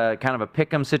is kind of a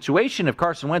pick-em situation. If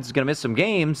Carson Wentz is going to miss some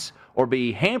games or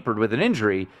be hampered with an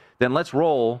injury, then let's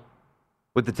roll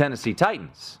with the Tennessee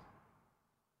Titans.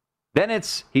 Then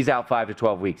he's out 5 to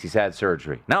 12 weeks. He's had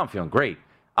surgery. Now I'm feeling great.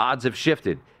 Odds have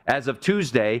shifted. As of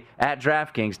Tuesday, at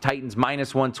DraftKings, Titans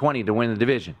minus 120 to win the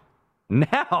division.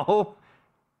 Now,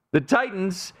 the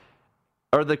Titans,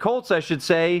 or the Colts, I should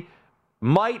say,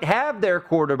 might have their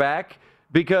quarterback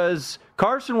because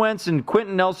Carson Wentz and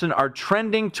Quentin Nelson are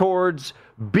trending towards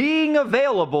being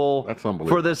available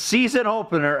for the season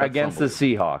opener against the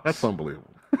Seahawks. That's unbelievable.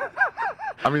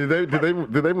 I mean, did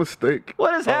they mistake?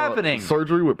 What is happening?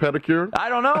 Surgery with pedicure? I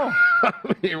don't know.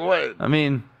 I mean, what? I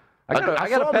mean, I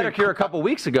got a pedicure a couple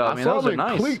weeks ago. I mean, those are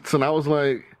nice. Cleats, and I was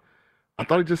like, I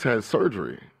thought he just had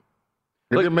surgery.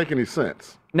 It didn't make any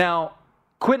sense. Now,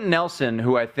 Quentin Nelson,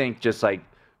 who I think just like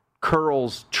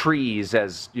curls trees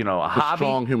as a hobby,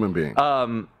 strong human being.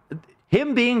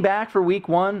 Him being back for week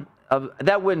 1,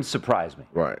 that wouldn't surprise me.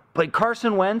 Right. But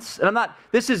Carson Wentz, and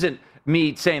this isn't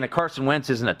me saying that Carson Wentz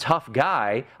isn't a tough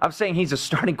guy. I'm saying he's a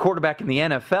starting quarterback in the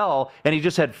NFL, and he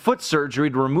just had foot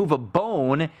surgery to remove a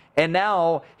bone, and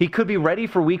now he could be ready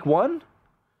for week 1?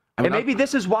 And maybe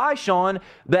this is why, Sean,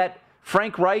 that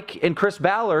Frank Reich and Chris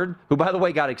Ballard, who, by the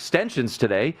way, got extensions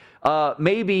today,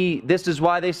 maybe this is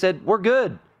why they said, we're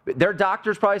good. Their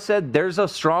doctors probably said there's a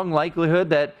strong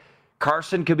likelihood that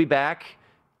Carson could be back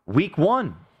week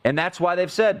 1. And that's why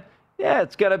they've said, yeah,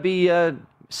 it's got to be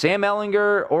Sam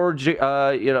Ehlinger or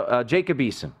Jacob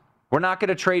Eason. We're not going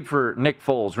to trade for Nick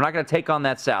Foles. We're not going to take on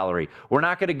that salary. We're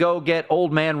not going to go get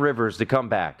old man Rivers to come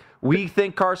back. We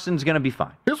think Carson's going to be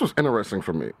fine. Here's what's interesting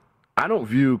for me. I don't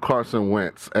view Carson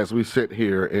Wentz, as we sit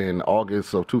here in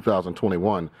August of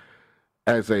 2021,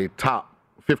 as a top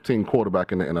 15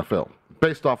 quarterback in the NFL,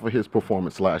 based off of his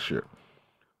performance last year.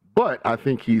 But I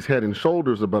think he's head and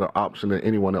shoulders a better option than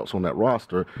anyone else on that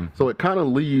roster. Mm-hmm. So it kind of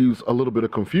leaves a little bit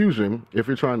of confusion if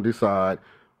you're trying to decide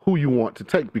who you want to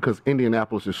take, because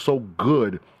Indianapolis is so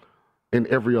good in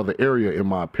every other area, in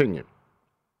my opinion.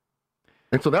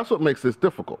 And so that's what makes this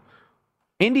difficult.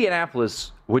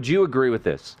 Indianapolis, would you agree with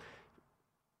this?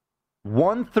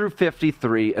 1 through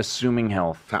 53, assuming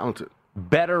health. Talented.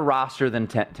 Better roster than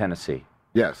Tennessee.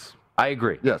 Yes. I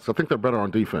agree. Yes, I think they're better on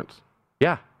defense.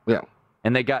 Yeah. Yeah.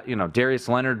 And they got, Darius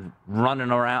Leonard running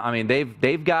around. I mean,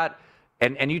 they've got,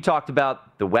 and you talked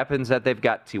about the weapons that they've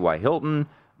got, T.Y. Hilton,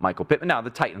 Michael Pittman. Now, the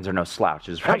Titans are no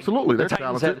slouches, right? Absolutely. The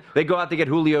Titans they go out to get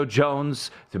Julio Jones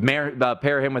to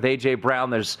pair him with A.J. Brown.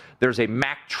 There's a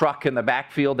Mack truck in the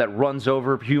backfield that runs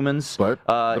over humans. But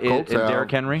the Colts have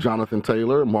Derrick Henry. Jonathan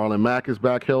Taylor, Marlon Mack is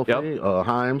back healthy. Yep.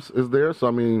 Himes is there. So,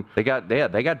 I mean. They got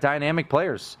dynamic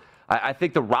players. I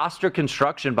think the roster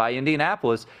construction by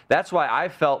Indianapolis, that's why I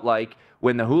felt like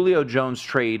when the Julio Jones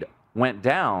trade went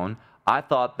down, I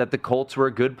thought that the Colts were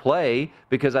a good play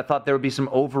because I thought there would be some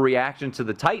overreaction to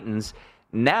the Titans.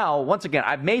 Now, once again,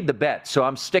 I've made the bet, so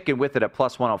I'm sticking with it at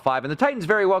plus 105. And the Titans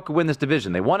very well could win this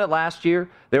division. They won it last year.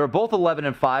 They were both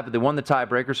 11-5, but they won the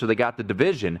tiebreaker, so they got the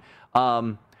division.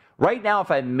 Right now, if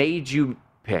I made you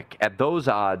pick at those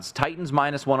odds, Titans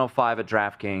minus 105 at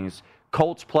DraftKings,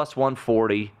 Colts plus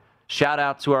 140. Shout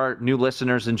out to our new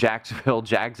listeners in Jacksonville,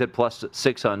 Jags at plus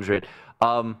 600.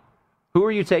 Who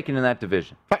are you taking in that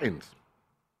division? Titans.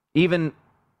 Even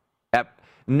at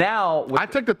now, I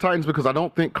take the Titans because I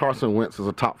don't think Carson Wentz is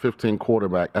a top 15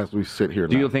 quarterback as we sit here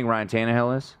now. Do you think Ryan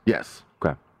Tannehill is? Yes.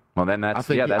 Okay. Well, then that's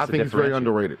I think he's very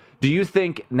underrated. Do you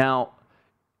think now?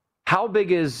 How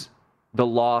big is the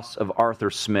loss of Arthur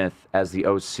Smith as the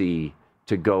OC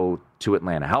to go to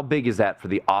Atlanta? How big is that for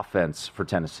the offense for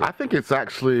Tennessee? I think it's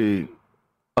actually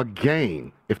a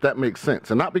gain, if that makes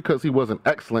sense, and not because he wasn't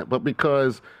excellent, but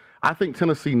because I think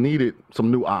Tennessee needed some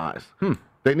new eyes.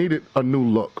 They needed a new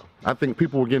look. I think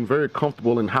people were getting very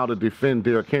comfortable in how to defend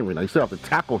Derrick Henry. Now, you still have to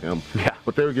tackle him,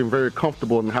 but they were getting very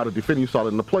comfortable in how to defend. You saw it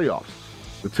in the playoffs.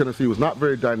 The Tennessee was not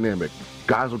very dynamic.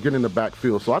 Guys were getting in the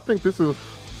backfield. So I think this is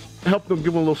helped them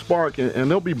give them a little spark, and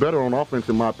they'll be better on offense,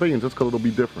 in my opinion, just because it'll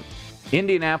be different.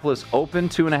 Indianapolis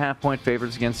opened 2.5-point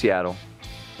favorites against Seattle,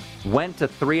 went to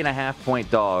 3.5-point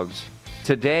dogs.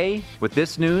 Today, with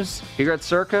this news here at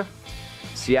Circa,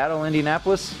 Seattle,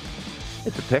 Indianapolis,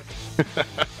 it's a pick.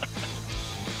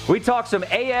 We talk some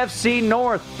AFC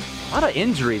North. A lot of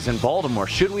injuries in Baltimore.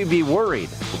 Should we be worried?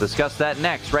 We'll discuss that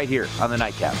next, right here on the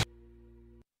Nightcap.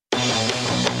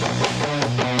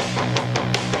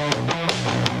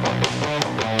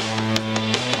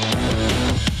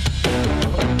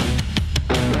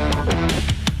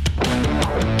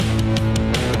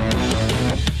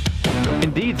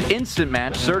 Indeed's Instant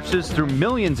Match searches through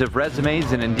millions of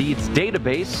resumes in Indeed's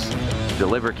database to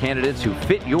deliver candidates who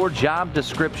fit your job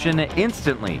description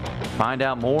instantly. Find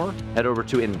out more, head over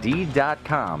to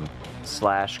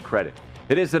Indeed.com/credit.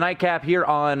 It is the Nightcap here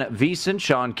on VSiN.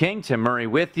 Sean King, Tim Murray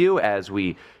with you as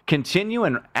we continue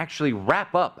and actually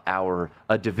wrap up our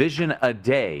division a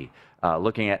day,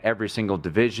 looking at every single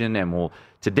division. And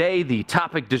today, the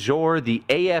topic du jour, the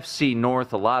AFC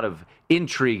North, a lot of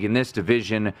intrigue in this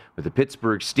division with the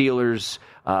Pittsburgh Steelers.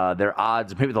 Their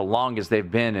odds, maybe the longest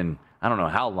they've been in I don't know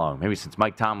how long, maybe since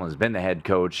Mike Tomlin has been the head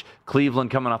coach. Cleveland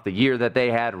coming off the year that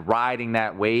they had, riding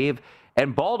that wave.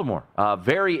 And Baltimore,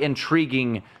 very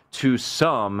intriguing to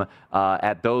some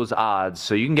at those odds.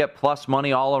 So you can get plus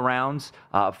money all around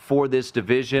for this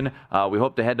division. We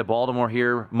hope to head to Baltimore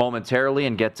here momentarily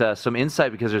and get some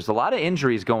insight because there's a lot of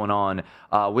injuries going on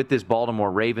with this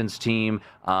Baltimore Ravens team.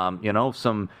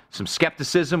 Some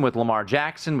skepticism with Lamar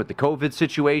Jackson with the COVID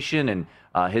situation and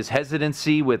his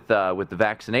hesitancy with the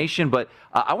vaccination. But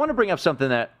I want to bring up something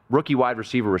that rookie wide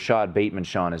receiver Rashad Bateman,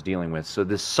 Sean, is dealing with. So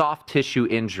this soft tissue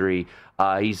injury,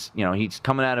 he's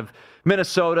coming out of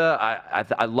Minnesota.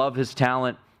 I love his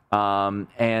talent.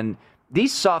 And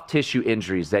these soft tissue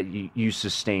injuries that you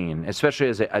sustain, especially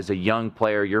as a young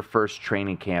player, your first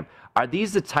training camp, are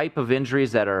these the type of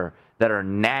injuries that are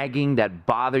nagging, that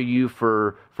bother you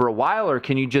for a while, or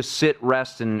can you just sit,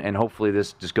 rest, and hopefully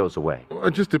this just goes away? Well,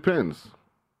 it just depends.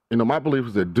 My belief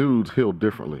is that dudes heal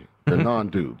differently than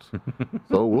non-dudes.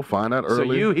 So we'll find out early.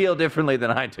 So you heal differently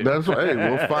than I do. That's right. Hey,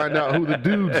 we'll find out who the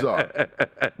dudes are.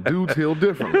 Dudes heal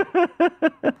differently.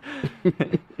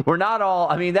 We're not all.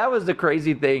 I mean, that was the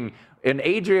crazy thing. And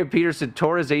Adrian Peterson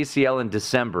tore his ACL in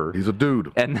December. He's a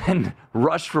dude. And then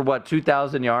rushed for,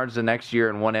 2,000 yards the next year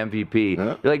and won MVP.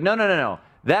 Yeah. You're like, no.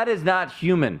 That is not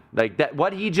human. Like that,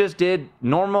 what he just did,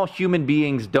 normal human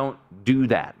beings don't do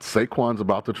that. Saquon's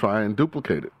about to try and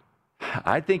duplicate it.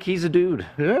 I think he's a dude.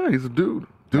 Yeah, he's a dude.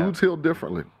 Dudes heal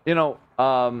differently.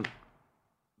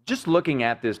 Just looking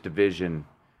at this division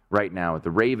right now with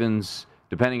the Ravens,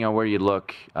 depending on where you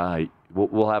look,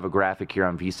 we'll have a graphic here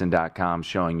on vsin.com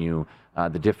showing you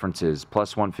the differences.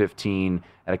 Plus 115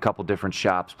 at a couple different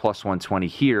shops, plus 120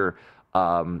 here.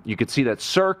 You could see that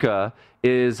Circa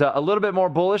is a little bit more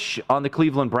bullish on the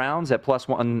Cleveland Browns at plus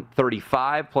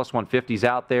 135, plus 150s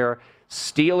out there.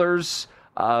 Steelers,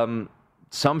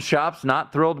 some shops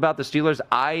not thrilled about the Steelers.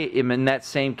 I am in that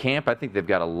same camp. I think they've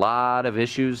got a lot of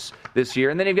issues this year.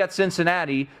 And then you've got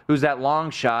Cincinnati, who's that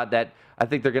long shot that I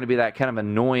think they're going to be that kind of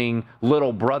annoying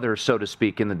little brother, so to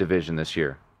speak, in the division this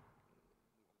year.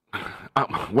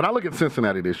 When I look at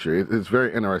Cincinnati this year, it's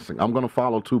very interesting. I'm going to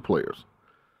follow two players.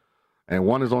 And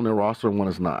one is on their roster and one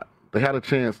is not. They had a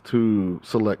chance to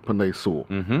select Penei Sewell.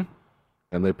 Mm-hmm.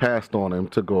 And they passed on him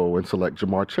to go and select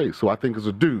Jamar Chase, who I think is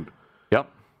a dude. Yep.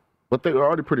 But they were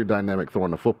already pretty dynamic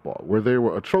throwing the football. Where they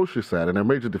were atrocious at, and their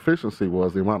major deficiency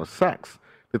was the amount of sacks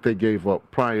that they gave up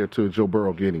prior to Joe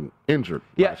Burrow getting injured.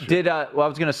 Yeah, I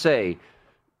was going to say,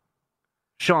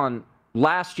 Sean,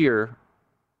 last year,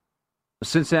 the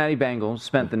Cincinnati Bengals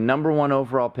spent the number 1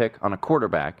 overall pick on a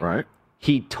quarterback. Right.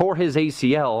 He tore his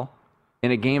ACL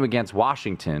in a game against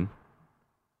Washington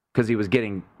because he was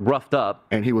getting roughed up.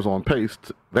 And he was on pace.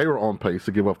 They were on pace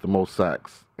to give up the most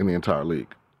sacks in the entire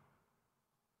league.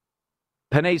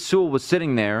 Penei Sewell was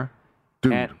sitting there,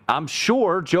 and I'm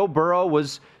sure Joe Burrow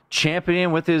was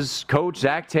championing with his coach,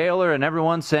 Zach Taylor, and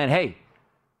everyone saying, hey,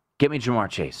 get me Ja'Marr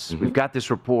Chase. We've got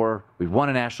this rapport. We've won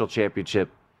a national championship.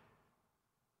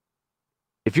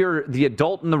 If you're the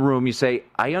adult in the room, you say,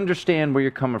 I understand where you're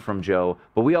coming from, Joe,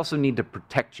 but we also need to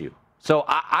protect you. So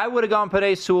I would have gone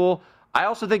Penei Sewell. I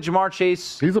also think Ja'Marr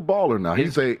Chase. He's a baller now.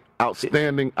 He's a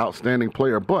outstanding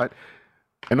player, but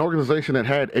an organization that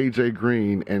had A.J.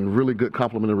 Green and really good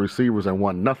complementary receivers and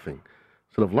won nothing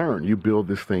should have learned you build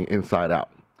this thing inside out.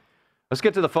 Let's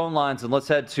get to the phone lines and let's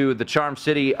head to the charm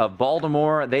city of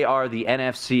Baltimore. They are the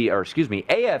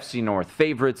AFC North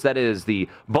favorites. That is the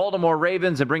Baltimore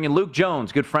Ravens, and bringing Luke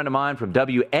Jones, good friend of mine from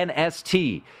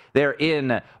WNST. They're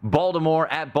in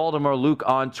Baltimore, at Baltimore Luke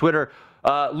on Twitter.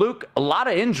 Luke, a lot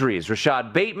of injuries.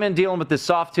 Rashad Bateman dealing with this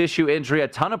soft tissue injury. A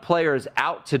ton of players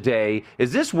out today.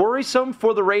 Is this worrisome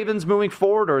for the Ravens moving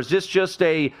forward, or is this just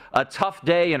a tough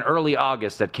day in early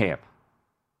August at camp?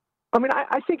 I mean,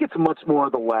 I think it's much more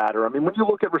the latter. I mean, when you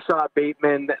look at Rashad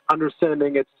Bateman,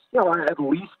 understanding it's, at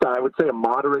least I would say a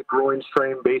moderate groin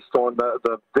strain based on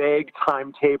the vague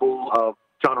timetable of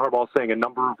John Harbaugh saying a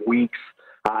number of weeks.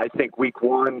 I think week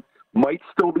 1 might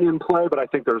still be in play, but I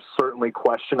think there's certainly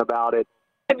question about it.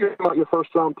 And you're about your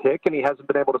first-round pick, and he hasn't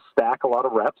been able to stack a lot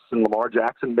of reps, and Lamar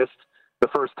Jackson missed the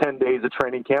first 10 days of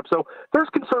training camp. So there's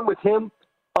concern with him.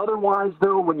 Otherwise,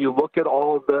 though, when you look at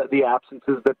all of the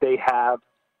absences that they have,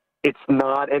 it's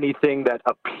not anything that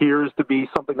appears to be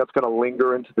something that's going to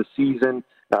linger into the season.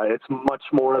 It's much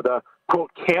more of the, quote,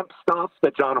 camp stuff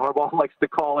that John Harbaugh likes to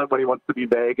call it when he wants to be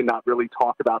vague and not really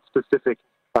talk about specific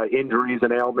injuries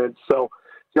and ailments. So,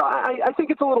 I think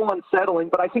it's a little unsettling,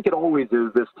 but I think it always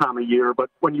is this time of year.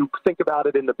 But when you think about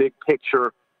it in the big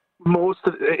picture, most,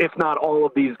 if not all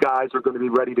of these guys are going to be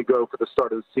ready to go for the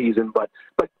start of the season. But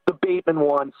the Bateman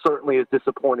one certainly is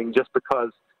disappointing just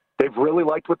because they've really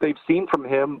liked what they've seen from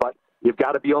him, but you've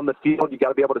got to be on the field. You've got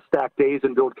to be able to stack days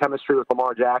and build chemistry with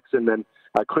Lamar Jackson, and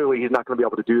clearly he's not going to be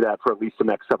able to do that for at least the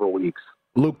next several weeks.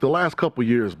 Luke, the last couple of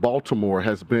years, Baltimore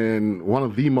has been one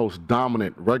of the most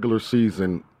dominant regular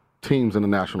season teams in the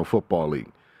National Football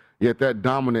League. Yet that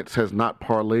dominance has not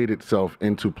parlayed itself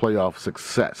into playoff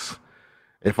success.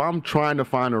 If I'm trying to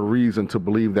find a reason to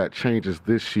believe that changes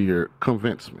this year,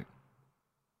 convince me.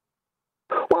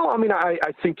 Well, I mean, I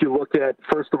think you look at,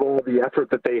 first of all, the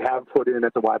effort that they have put in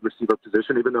at the wide receiver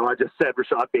position, even though I just said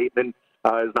Rashad Bateman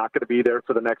is not going to be there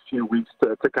for the next few weeks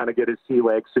to kind of get his sea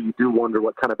legs, so you do wonder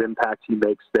what kind of impact he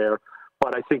makes there.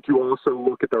 But I think you also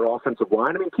look at their offensive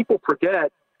line. I mean, people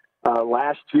forget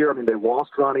last year, I mean, they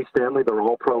lost Ronnie Stanley, their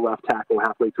all-pro left tackle,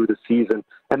 halfway through the season,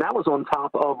 and that was on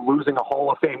top of losing a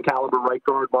Hall of Fame caliber right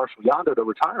guard, Marshall Yanda, to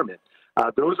retirement.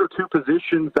 Those are two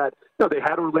positions that, they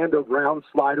had Orlando Brown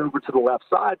slide over to the left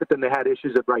side, but then they had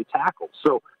issues at right tackle.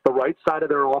 So the right side of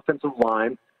their offensive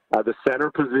line, the center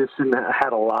position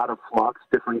had a lot of flux,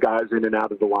 different guys in and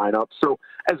out of the lineup. So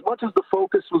as much as the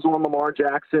focus was on Lamar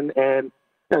Jackson and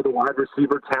the wide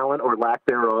receiver talent or lack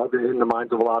thereof in the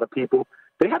minds of a lot of people,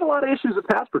 they had a lot of issues with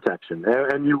pass protection.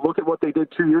 And you look at what they did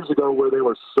 2 years ago where they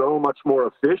were so much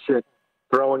more efficient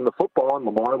throwing the football, and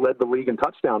Lamar led the league in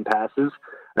touchdown passes.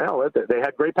 Well, they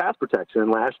had great pass protection, and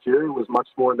last year it was much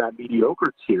more in that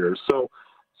mediocre tier. So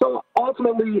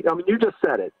ultimately, I mean, you just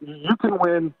said it. You can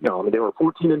win. I mean, they were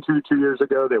 14-2 2 years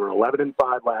ago. They were 11-5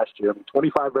 last year. I mean,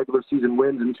 25 regular season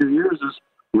wins in 2 years is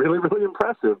really, really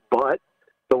impressive. But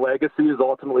the legacy is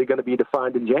ultimately going to be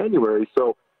defined in January.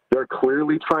 So they're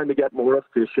clearly trying to get more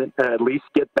efficient and at least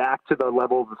get back to the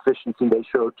level of efficiency they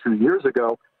showed 2 years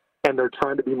ago. And they're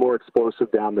trying to be more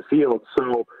explosive down the field.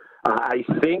 So I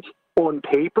think on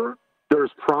paper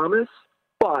there's promise,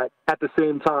 but at the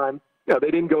same time, they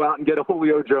didn't go out and get a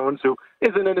Julio Jones who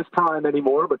isn't in his prime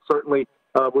anymore, but certainly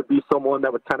would be someone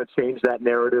that would kind of change that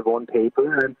narrative on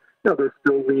paper. And they're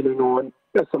still leaning on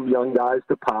some young guys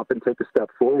to pop and take a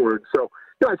step forward. So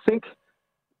I think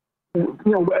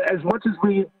as much as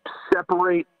we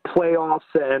separate playoffs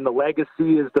and the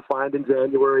legacy is defined in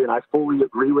January, and I fully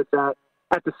agree with that,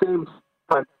 at the same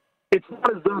time, it's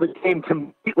not as though the game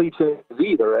completely changes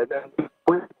either. And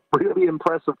really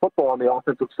impressive football on the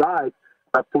offensive side.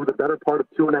 for the better part of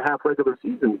 2.5 regular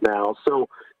seasons now. So,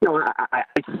 I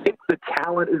think the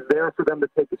talent is there for them to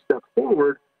take a step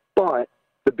forward, but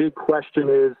the big question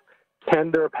is,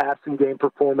 can their passing game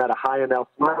perform at a high enough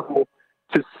level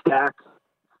to stack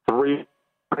 3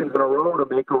 wins in a row to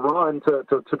make a run to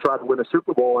try to win a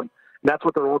Super Bowl? And that's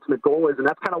what their ultimate goal is, and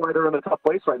that's kind of why they're in a tough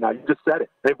place right now. You just said it.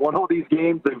 They've won all these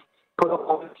games. They've put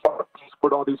all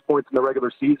these points in the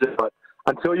regular season, but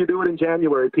until you do it in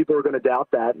January, people are going to doubt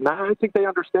that, and I think they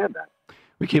understand that.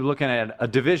 We keep looking at a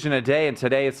division a day, and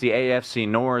today it's the AFC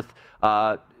North.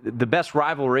 The best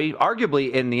rivalry,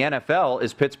 arguably in the NFL,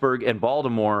 is Pittsburgh and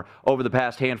Baltimore over the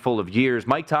past handful of years.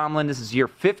 Mike Tomlin, this is year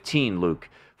 15, Luke,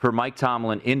 for Mike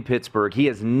Tomlin in Pittsburgh. He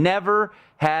has never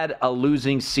had a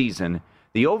losing season.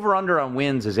 The over-under on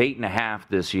wins is 8.5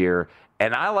 this year,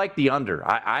 and I like the under.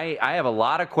 I have a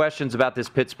lot of questions about this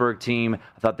Pittsburgh team.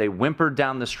 I thought they whimpered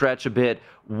down the stretch a bit.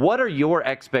 What are your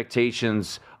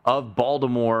expectations of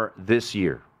Baltimore this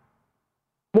year?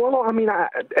 Well, I mean,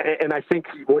 I think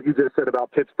what you just said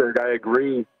about Pittsburgh, I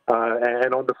agree.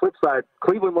 And on the flip side,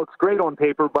 Cleveland looks great on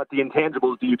paper, but the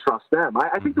intangibles, do you trust them?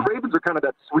 I think the Ravens are kind of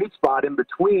that sweet spot in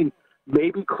between.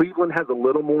 Maybe Cleveland has a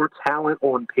little more talent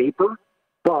on paper,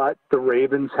 but the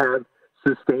Ravens have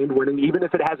sustained winning, even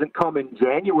if it hasn't come in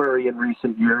January in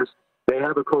recent years. They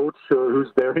have a coach who's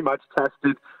very much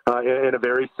tested in a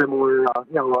very similar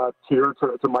tier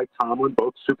to Mike Tomlin,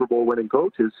 both Super Bowl winning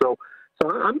coaches. So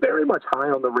I'm very much high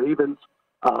on the Ravens.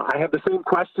 I have the same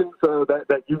questions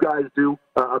that you guys do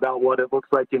about what it looks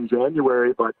like in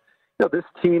January. But this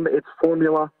team, its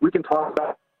formula, we can talk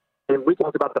about, and we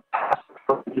talk about the pass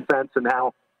defense and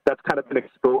how that's kind of been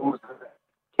exposed.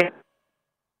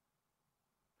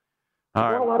 All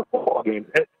right. A lot of football games,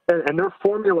 and their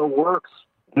formula works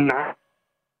 9%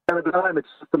 of the time. It's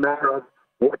just a matter of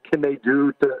what can they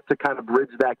do to kind of bridge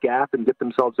that gap and get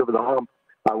themselves over the hump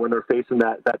when they're facing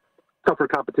that tougher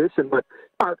competition. But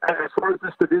as far as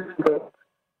this division goes,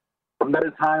 I'm not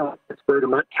as high on Pittsburgh.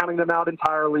 I'm not counting them out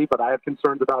entirely, but I have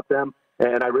concerns about them,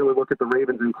 and I really look at the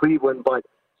Ravens in Cleveland. But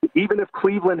even if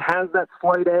Cleveland has that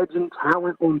slight edge in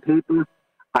talent on paper,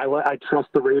 I trust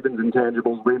the Ravens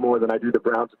intangibles way more than I do the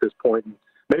Browns at this point. And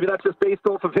maybe that's just based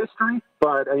off of history,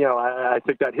 but I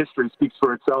think that history speaks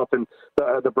for itself, and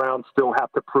the Browns still have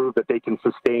to prove that they can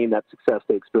sustain that success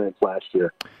they experienced last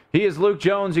year. He is Luke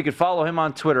Jones. You can follow him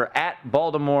on Twitter at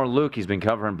Baltimore Luke. He's been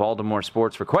covering Baltimore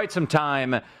sports for quite some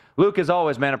time. Luke, as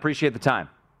always, man, appreciate the time.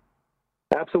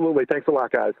 Absolutely. Thanks a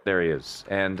lot, guys. There he is.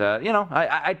 And,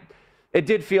 it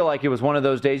did feel like it was one of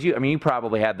those days. You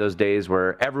probably had those days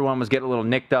where everyone was getting a little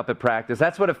nicked up at practice.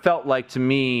 That's what it felt like to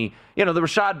me. The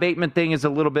Rashad Bateman thing is a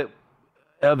little bit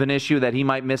of an issue that he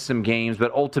might miss some games,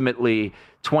 but ultimately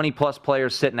 20-plus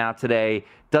players sitting out today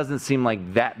doesn't seem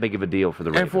like that big of a deal for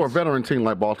the Ravens. And for a veteran team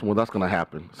like Baltimore, that's going to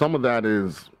happen. Some of that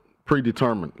is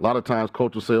predetermined. A lot of times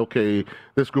coaches say, okay,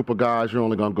 this group of guys, you're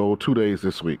only going to go 2 days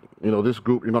this week. This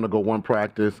group, you're going to go one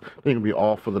practice, then you're going to be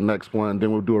off for the next one,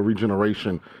 then we'll do a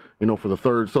regeneration for the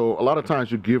third. So a lot of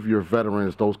times you give your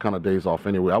veterans those kind of days off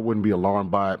anyway. I wouldn't be alarmed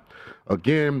by it.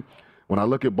 Again, when I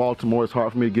look at Baltimore, it's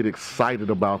hard for me to get excited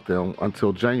about them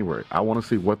until January. I want to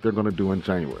see what they're going to do in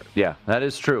January. Yeah, that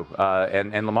is true.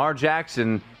 And Lamar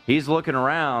Jackson, he's looking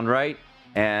around, right?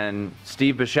 And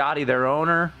Steve Bisciotti, their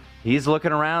owner, he's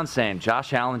looking around saying,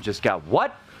 Josh Allen just got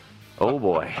what? Oh,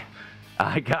 boy.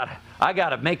 I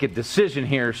gotta make a decision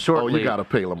here shortly. Oh, you gotta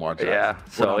pay Lamar Jackson. Yeah,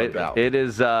 so it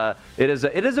is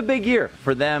a big year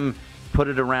for them. Put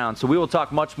it around. So we will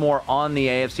talk much more on the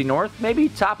AFC North, maybe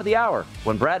top of the hour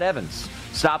when Brad Evans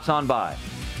stops on by.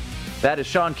 That is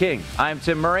Sean King. I am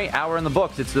Tim Murray. Hour in the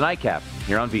books. It's the Nightcap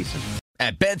here on VSiN.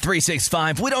 At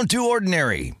Bet365, we don't do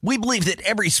ordinary. We believe that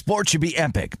every sport should be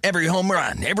epic. Every home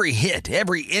run, every hit,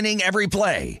 every inning, every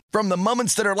play. From the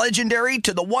moments that are legendary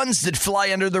to the ones that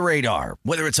fly under the radar.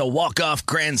 Whether it's a walk-off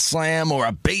grand slam or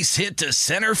a base hit to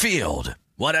center field.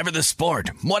 Whatever the sport,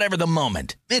 whatever the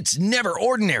moment. It's never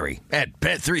ordinary at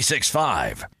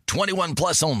Bet365. 21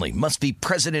 plus only. Must be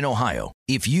present in Ohio.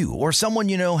 If you or someone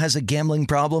you know has a gambling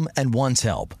problem and wants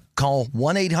help, call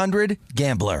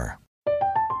 1-800-GAMBLER.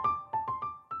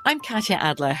 I'm Katya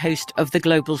Adler, host of The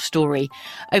Global Story.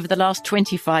 Over the last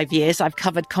 25 years, I've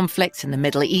covered conflicts in the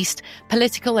Middle East,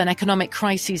 political and economic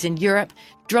crises in Europe,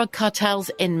 drug cartels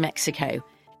in Mexico.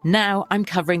 Now I'm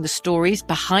covering the stories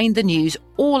behind the news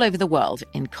all over the world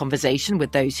in conversation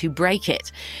with those who break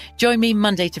it. Join me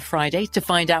Monday to Friday to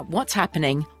find out what's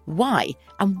happening, why,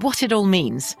 and what it all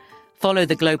means. Follow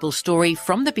The Global Story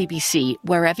from the BBC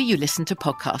wherever you listen to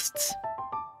podcasts.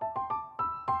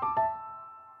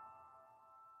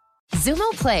 Xumo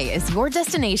Play is your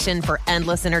destination for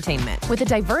endless entertainment. With a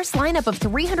diverse lineup of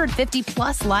 350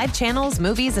 plus live channels,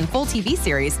 movies, and full TV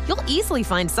series, you'll easily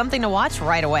find something to watch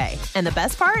right away. And the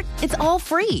best part? It's all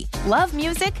free. Love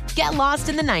music? Get lost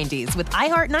in the 90s with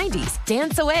iHeart 90s,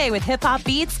 dance away with hip-hop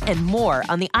beats, and more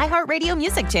on the iHeartRadio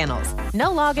music channels. No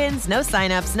logins, no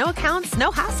signups, no accounts,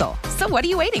 no hassle. So what are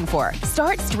you waiting for?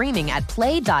 Start streaming at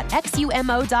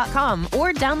play.xumo.com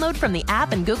or download from the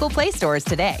app and Google Play stores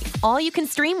today. All you can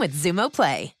stream with Xumo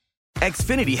Play.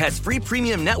 Xfinity has free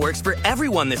premium networks for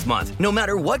everyone this month, no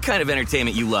matter what kind of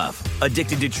entertainment you love.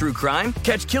 Addicted to true crime?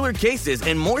 Catch killer cases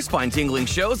and more spine-tingling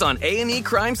shows on A&E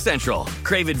Crime Central.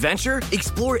 Crave adventure?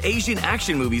 Explore Asian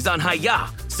action movies on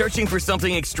Hi-YAH. Searching for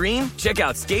something extreme? Check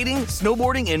out skating,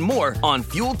 snowboarding, and more on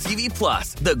Fuel TV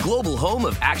Plus, the global home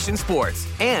of action sports.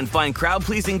 And find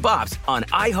crowd-pleasing bops on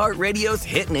iHeartRadio's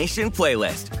Hit Nation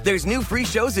playlist. There's new free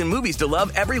shows and movies to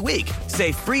love every week.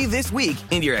 Say free this week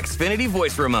in your Xfinity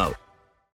voice remote.